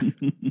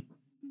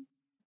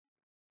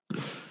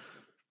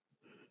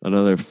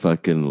 Another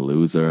fucking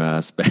loser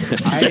ass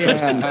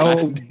band.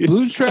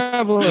 Blues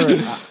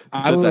Traveler.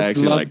 I would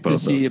actually love like to both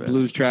see those a bands.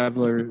 Blues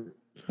Traveler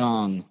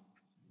song.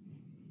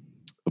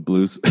 A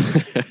blues.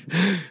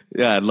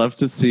 Yeah, I'd love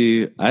to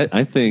see.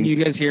 I think Can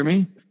you guys hear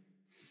me?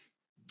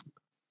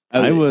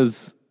 I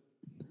was.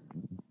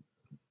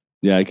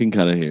 Yeah, I can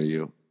kind of hear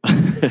you.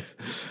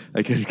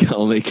 I can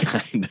only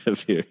kind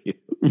of hear you.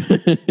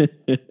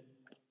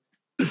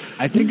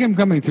 I think I'm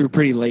coming through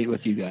pretty late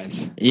with you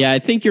guys. Yeah, I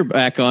think you're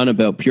back on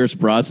about Pierce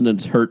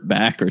Brosnan's hurt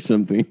back or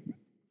something.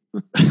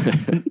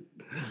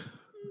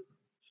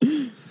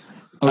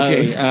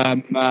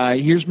 Okay,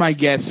 here's my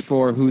guess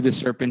for who the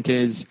serpent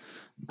is.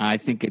 I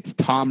think it's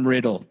Tom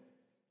Riddle.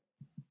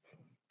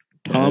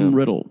 Tom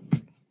Riddle.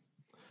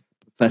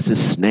 Professor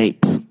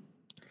Snape.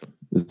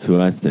 That's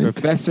who I think.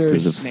 Professor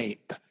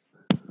Snape.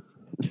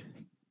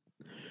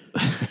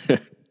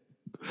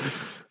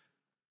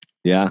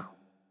 Yeah.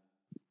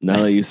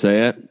 Now that you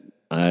say it,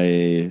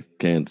 I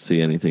can't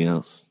see anything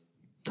else.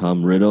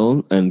 Tom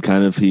Riddle, and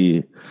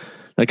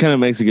that kind of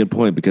makes a good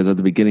point, because at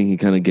the beginning he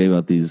kind of gave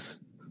out these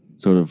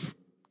sort of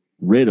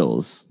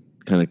riddles,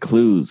 kind of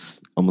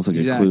clues, almost like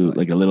a clue,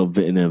 like a little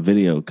in a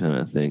video kind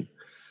of thing.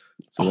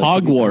 So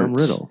Hogwarts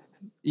riddle.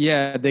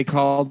 Yeah, they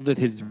called it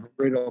his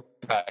riddle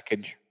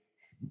package.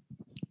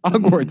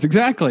 Hogwarts,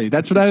 exactly.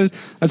 That's what I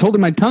was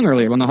holding my tongue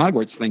earlier on the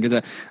Hogwarts thing,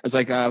 because I was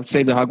like, I'll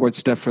save the Hogwarts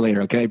stuff for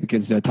later, okay?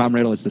 Because Tom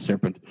Riddle is the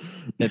serpent.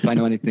 If I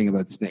know anything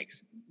about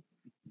snakes.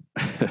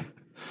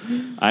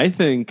 I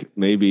think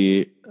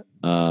maybe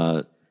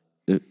I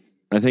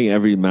think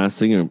every Masked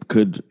Singer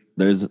could.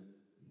 There's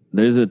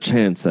a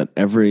chance that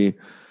every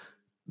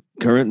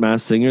current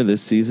Masked Singer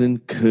this season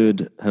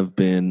could have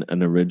been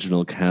an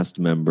original cast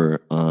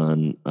member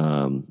on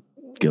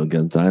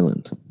Gilligan's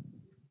Island.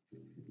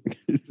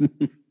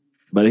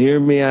 But hear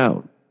me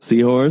out.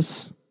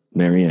 Seahorse,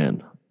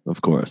 Marianne,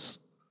 of course.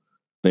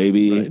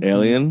 Baby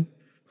alien,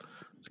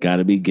 it's got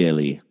to be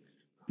Gilly.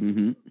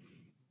 Mm-hmm.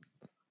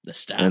 The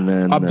star. And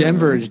then Bob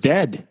Denver is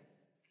dead.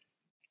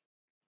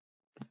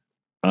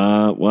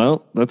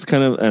 Well,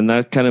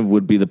 that kind of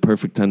would be the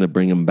perfect time to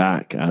bring him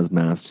back as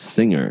Masked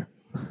Singer.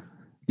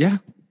 Yeah,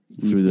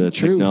 through the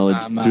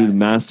technology, through the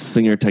Masked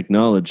Singer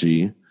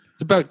technology.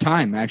 It's about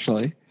time,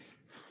 actually.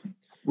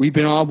 We've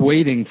been all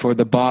waiting for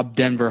the Bob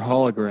Denver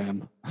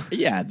hologram.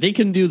 Yeah, they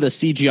can do the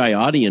CGI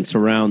audience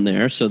around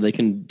there, so they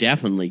can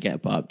definitely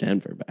get Bob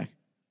Denver back.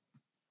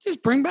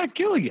 Just bring back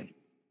Gilligan.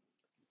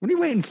 What are you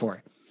waiting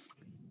for?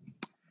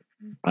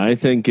 I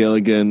think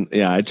Gilligan.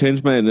 Yeah, I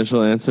changed my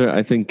initial answer.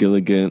 I think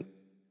Gilligan,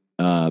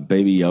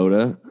 Baby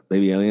Yoda,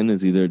 Baby Alien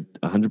is either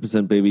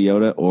 100% Baby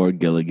Yoda or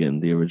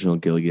Gilligan, the original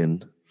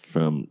Gilligan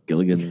from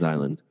Gilligan's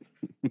Island.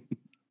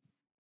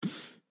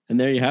 And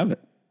there you have it.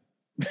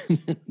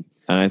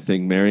 And I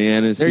think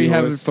Marianne is there. You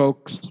have it,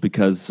 folks.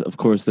 Because of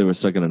course they were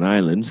stuck on an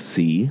island.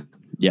 Sea.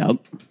 Yep.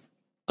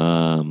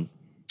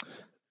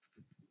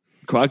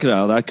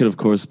 Crocodile. That could of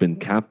course been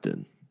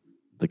Captain.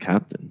 The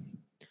Captain.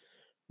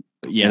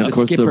 Yeah. And of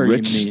course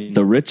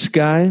the rich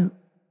guy.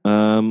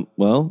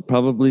 Well,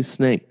 probably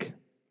Snake.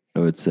 I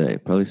would say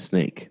probably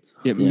Snake.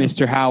 Yeah,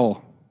 Mr.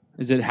 Howell.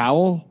 Is it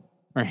Howell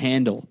or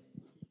Handle?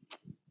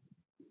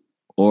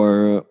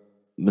 Or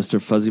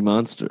Mr. Fuzzy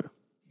Monster.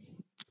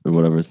 Or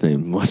whatever his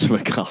name.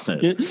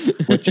 Whatchamacallit.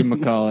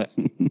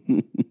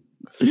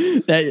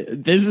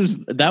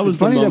 That was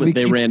the moment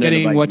they ran out of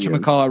ideas.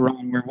 Whatchamacallit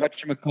wrong. Where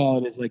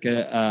whatchamacallit is like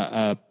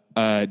the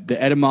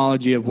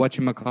etymology of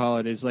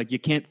whatchamacallit is like you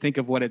can't think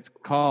of what it's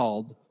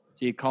called,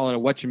 so you call it a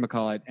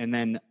whatchamacallit, and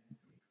then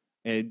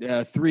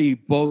And three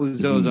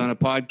bozos on a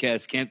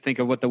podcast can't think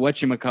of what the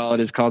whatchamacallit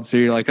is called. So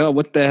you're like, oh,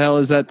 what the hell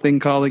is that thing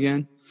called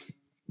again?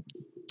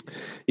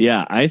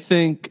 Yeah, I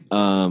think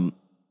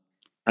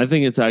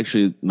it's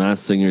actually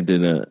Masked Singer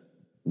did a.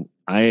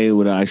 I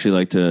would actually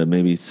like to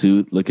maybe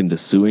look into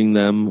suing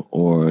them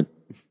or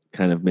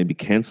kind of maybe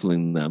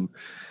canceling them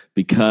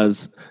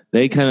because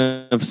they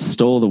kind of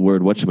stole the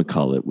word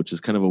whatchamacallit, which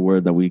is kind of a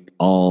word that we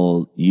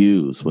all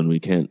use when we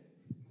can't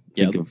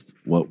think of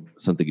what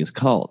something is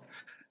called.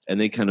 And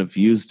they kind of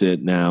used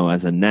it now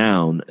as a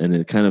noun, and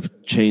it kind of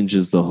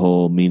changes the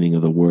whole meaning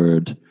of the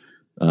word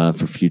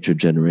for future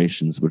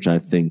generations, which I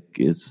think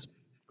it's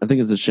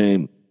a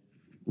shame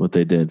what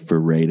they did for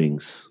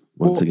ratings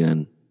once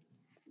again.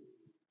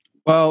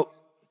 Well,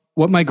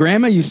 what my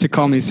grandma used to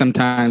call me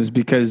sometimes,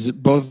 because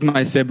both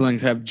my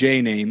siblings have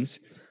J names,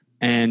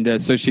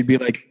 and so she'd be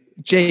like,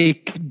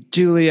 Jake,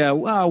 Julia,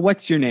 wow,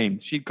 what's your name?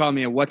 She'd call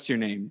me a what's your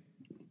name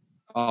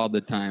all the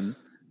time.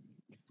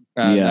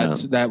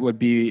 That would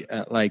be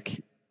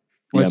like,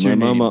 what's your name?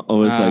 My mama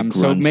always runs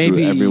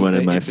through everyone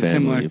in my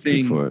family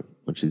before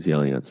when she's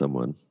yelling at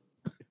someone.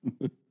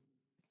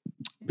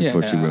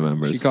 Before she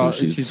remembers who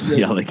she's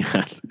yelling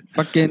at.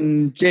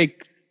 Fucking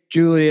Jake,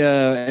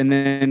 Julia, and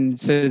then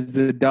says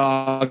the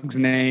dog's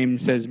name,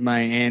 says my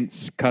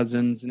aunt's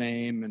cousin's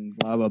name, and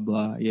blah, blah,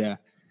 blah. Yeah.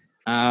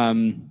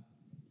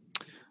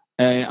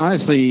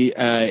 Honestly,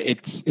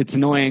 it's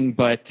annoying,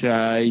 but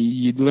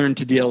you learn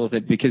to deal with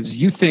it because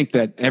you think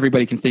that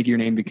everybody can figure your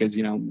name because,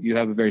 you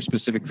have a very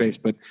specific face.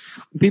 But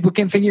when people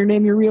can't figure your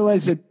name, you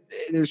realize that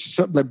there's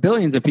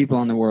billions of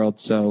people in the world.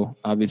 So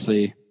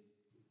obviously,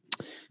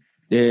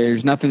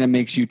 there's nothing that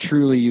makes you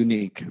truly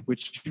unique,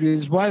 which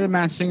is why The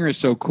Masked Singer is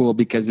so cool,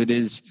 because it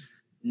is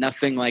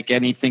nothing like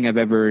anything I've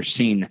ever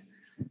seen.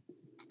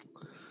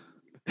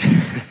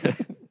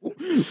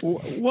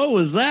 What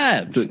was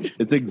that?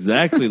 It's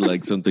exactly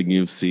like something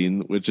you've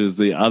seen, which is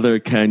the other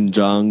Ken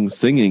Jeong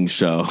singing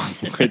show,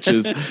 which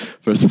is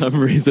for some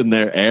reason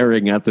they're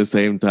airing at the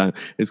same time.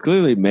 It's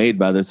clearly made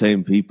by the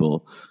same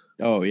people.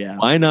 Oh yeah.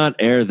 Why not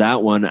air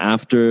that one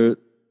after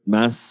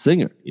Masked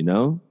Singer?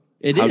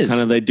 It How is kind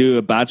of they do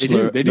a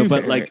Bachelor, They do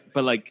but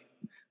like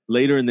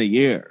later in the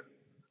year.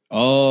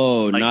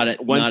 Oh, Like, not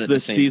at once not at the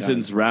same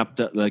season's time.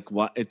 wrapped up. Like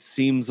what? It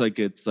seems like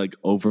it's like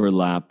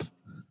overlap.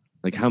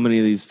 Like how many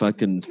of these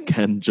fucking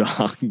Ken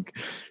Jeong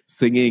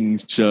singing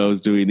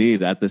shows do we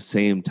need at the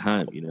same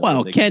time?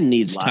 Well, Ken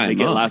needs time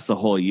It off. lasts the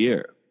whole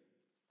year.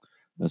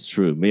 That's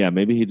true. Yeah,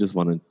 maybe he just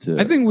wanted to.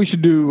 I think we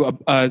should do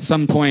at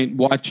some point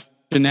watch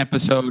an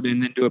episode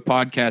and then do a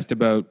podcast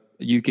about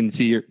you can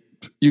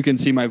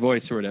see my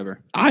voice or whatever.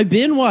 I've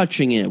been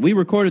watching it. We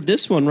recorded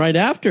this one right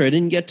after. I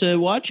didn't get to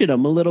watch it.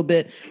 I'm a little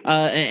bit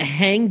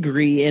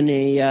hangry in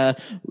a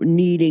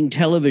needing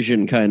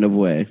television kind of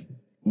way.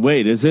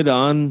 Wait, is it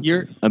on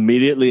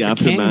immediately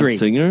after cangry. Masked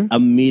Singer?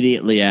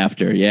 Immediately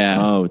after,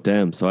 yeah. Oh,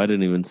 damn. So I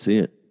didn't even see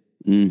it.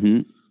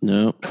 Mm-hmm.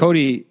 No.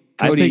 Cody,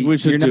 I think we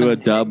should do you're a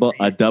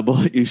not-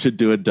 double. You should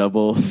do a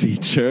double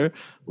feature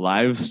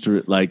live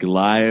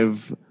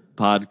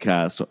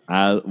podcast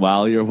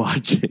while you're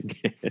watching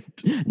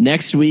it.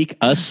 Next week,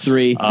 us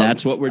three.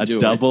 That's what we're a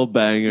doing. Double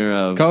banger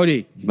of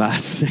Cody,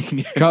 Masked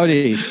Singer.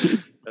 Cody,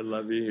 I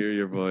love to hear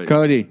your voice.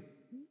 Cody,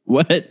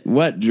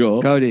 What,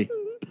 Joel? Cody.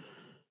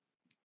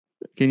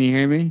 Can you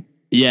hear me?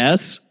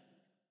 Yes.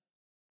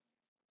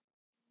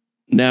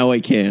 Now I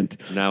can't.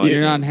 Now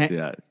You're I not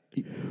yeah.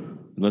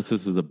 Unless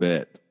this is a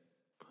bit.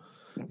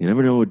 You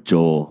never know with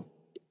Joel.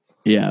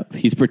 Yeah,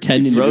 he's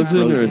pretending Frozen,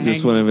 to be or frozen. is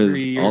this one of his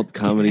Angry, alt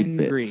comedy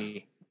angry.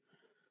 bits?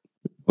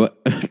 What?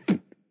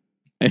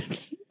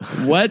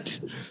 What?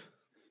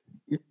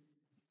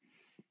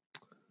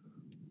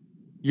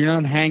 You're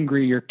not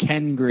hangry. You're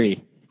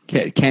Kengry.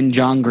 Ken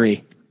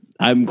Jongry.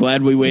 I'm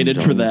glad we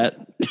waited for that.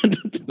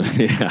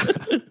 Yeah.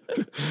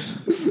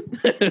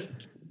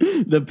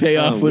 The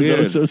payoff was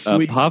weird. so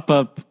sweet. A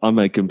pop-up on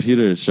my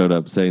computer showed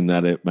up saying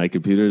that my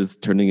computer is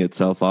turning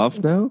itself off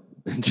now.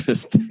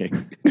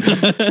 Interesting.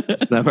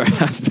 It's never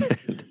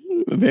happened.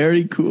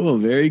 Very cool.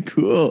 Very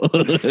cool.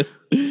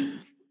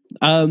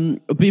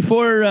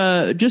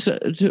 Before just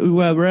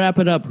to wrap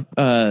it up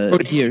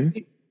here.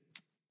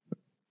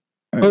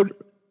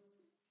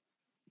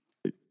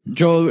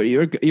 Joel,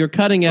 you're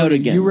cutting out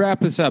again. You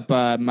wrap us up.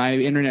 My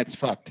internet's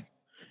fucked.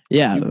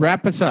 Yeah, You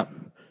wrap us up.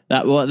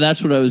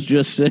 That's what I was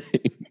just saying.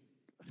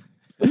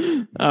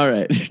 All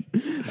right.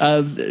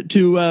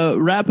 To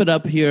wrap it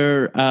up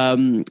here,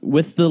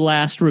 with the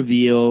last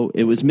reveal,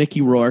 it was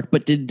Mickey Rourke.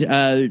 But did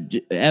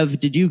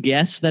you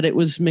guess that it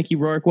was Mickey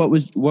Rourke? What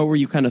were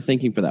you kind of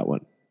thinking for that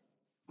one?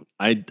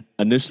 I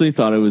initially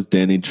thought it was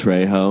Danny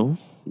Trejo.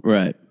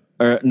 Right.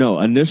 Or no,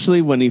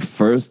 initially when he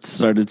first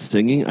started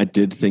singing, I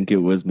did think it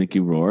was Mickey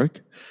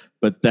Rourke.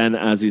 But then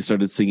as he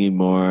started singing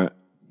more,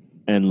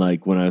 and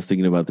like when I was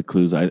thinking about the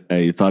clues, I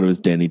thought it was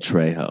Danny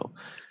Trejo.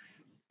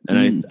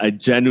 And I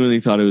genuinely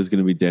thought it was going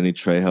to be Danny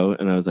Trejo.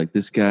 And I was like,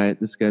 this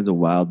guy's a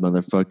wild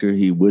motherfucker.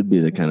 He would be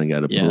the kind of guy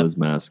to pull his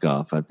mask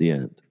off at the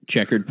end.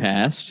 Checkered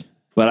past.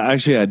 But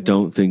actually, I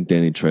don't think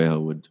Danny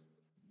Trejo would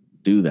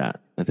do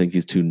that. I think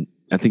he's too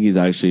I think he's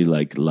actually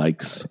like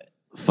likes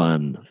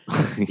fun.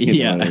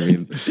 You know what I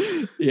mean?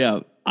 Yeah.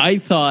 I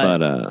thought,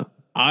 But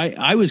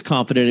I was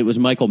confident it was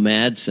Michael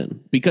Madsen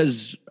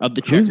because of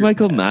the who's checker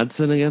Michael cast.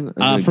 Madsen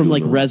again? From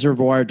like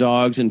Reservoir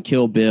Dogs and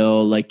Kill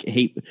Bill, like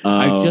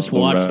I just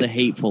watched right. The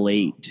Hateful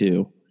Eight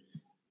too.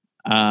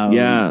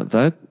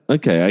 Yeah,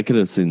 okay. I could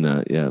have seen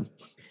that. Yeah,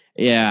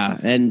 yeah,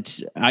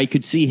 and I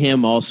could see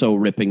him also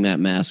ripping that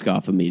mask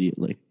off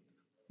immediately.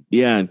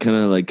 yeah, and kind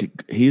of like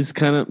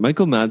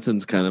Michael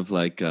Madsen's kind of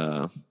like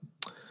a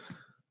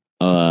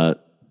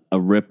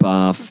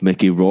rip-off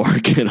Mickey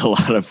Rourke in a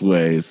lot of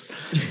ways,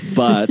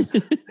 but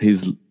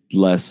he's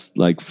less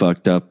like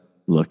fucked up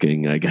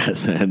looking, I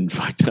guess, and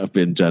fucked up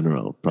in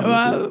general.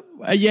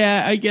 Probably.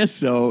 Yeah, I guess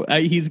so.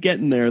 He's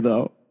getting there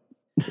though.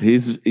 He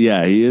is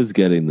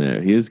getting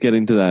there. He is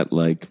getting to that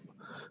like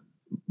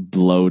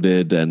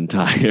bloated and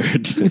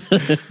tired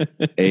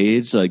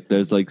age. Like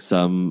there's like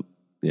some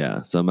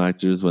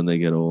actors when they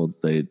get old,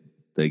 they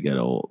get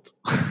old.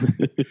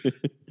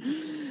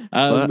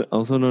 But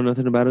also know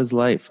nothing about his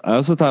life. I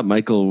also thought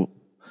Michael,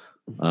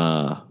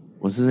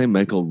 what's his name?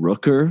 Michael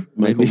Rooker,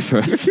 maybe for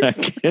a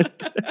second.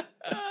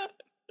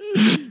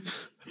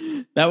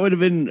 That would have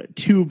been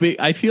too big.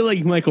 I feel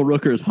like Michael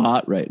Rooker's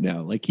hot right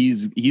now. Like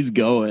he's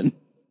going.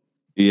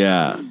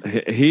 Yeah,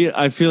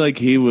 I feel like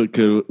he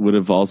would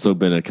have also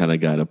been a kind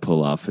of guy to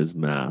pull off his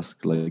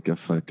mask, like a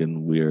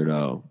fucking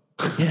weirdo.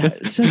 Yeah,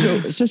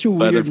 such a weird.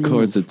 But of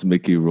course, it's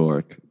Mickey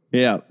Rourke.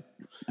 Yeah,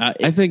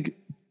 I think.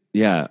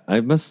 Yeah,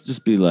 I must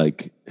just be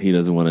like, he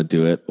doesn't want to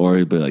do it, or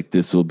he'd be like,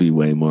 this will be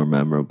way more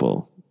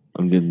memorable.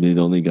 I'm going to be the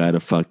only guy to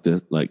fuck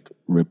this, like,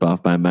 rip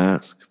off my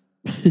mask.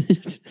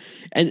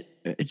 And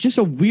it's just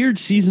a weird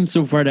season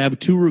so far to have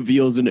two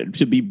reveals in it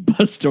to be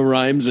Busta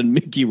Rhymes and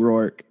Mickey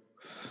Rourke.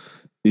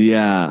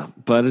 Yeah,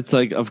 but it's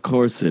like, of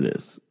course it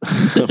is.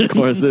 Of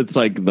course it's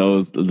like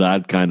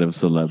that kind of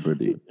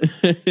celebrity.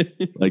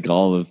 Like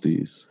all of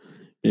these.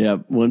 Yeah,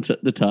 once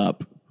at the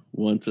top.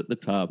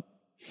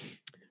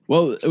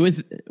 Well,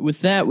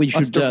 with that, we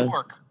should. Buster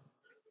Rourke.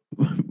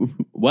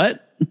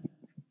 What?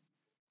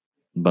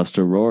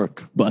 Buster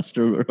Rourke.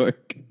 Buster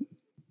Rourke.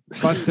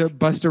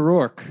 Buster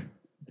Rourke.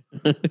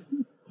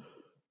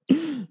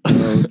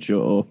 Oh,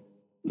 Joel.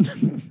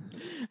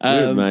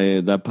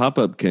 Weird, that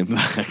pop-up came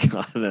back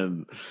on,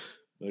 and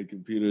my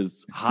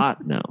computer's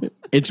hot now.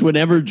 It's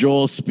whenever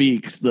Joel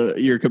speaks,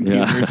 your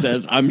computer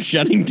says, "I'm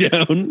shutting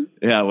down."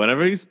 Yeah,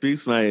 whenever he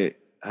speaks, my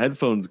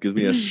headphones give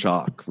me a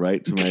shock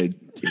right to my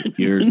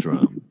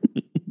eardrum.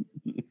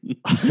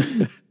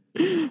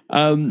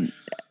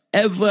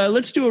 Ev,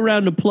 let's do a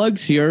round of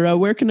plugs here.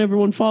 Where can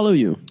everyone follow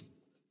you?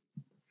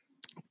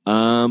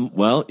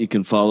 Well, you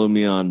can follow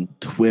me on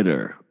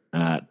Twitter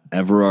at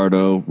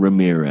Everardo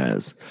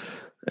Ramirez,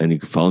 and you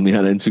can follow me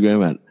on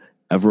Instagram at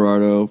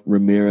Everardo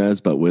Ramirez,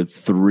 but with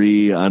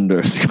 3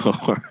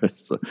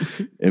 underscores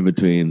in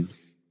between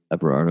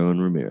Everardo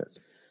and Ramirez.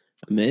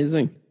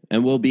 Amazing.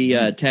 And we'll be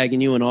tagging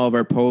you in all of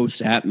our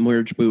posts at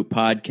Merge Boot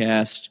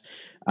Podcast.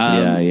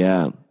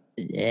 Yeah.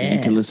 You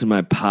can listen to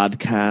my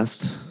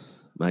podcast,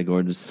 My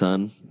Gorgeous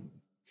Son.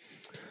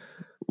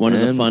 One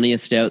of the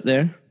funniest out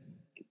there.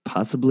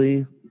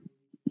 Possibly.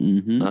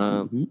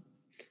 Yeah.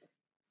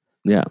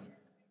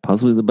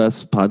 Possibly the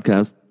best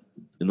podcast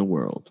in the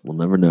world. We'll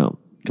never know.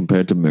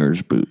 Compared to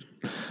Merge Boot.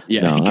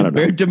 Yeah, no,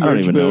 compared to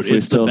Merge Boot,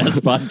 it's the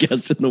best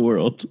podcast in the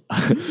world.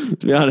 To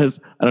be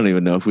honest, I don't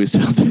even know if we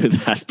still do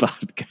that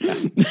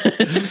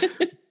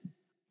podcast.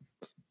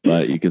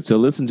 But you can still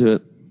listen to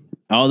it.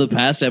 All the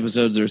past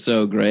episodes are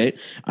so great.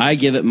 I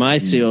give it my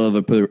seal of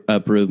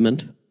approval.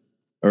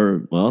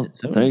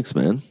 Thanks,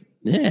 man.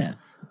 Yeah.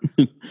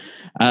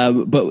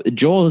 But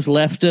Joel has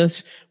left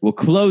us. We'll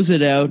close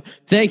it out.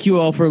 Thank you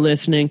all for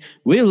listening.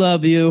 We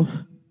love you.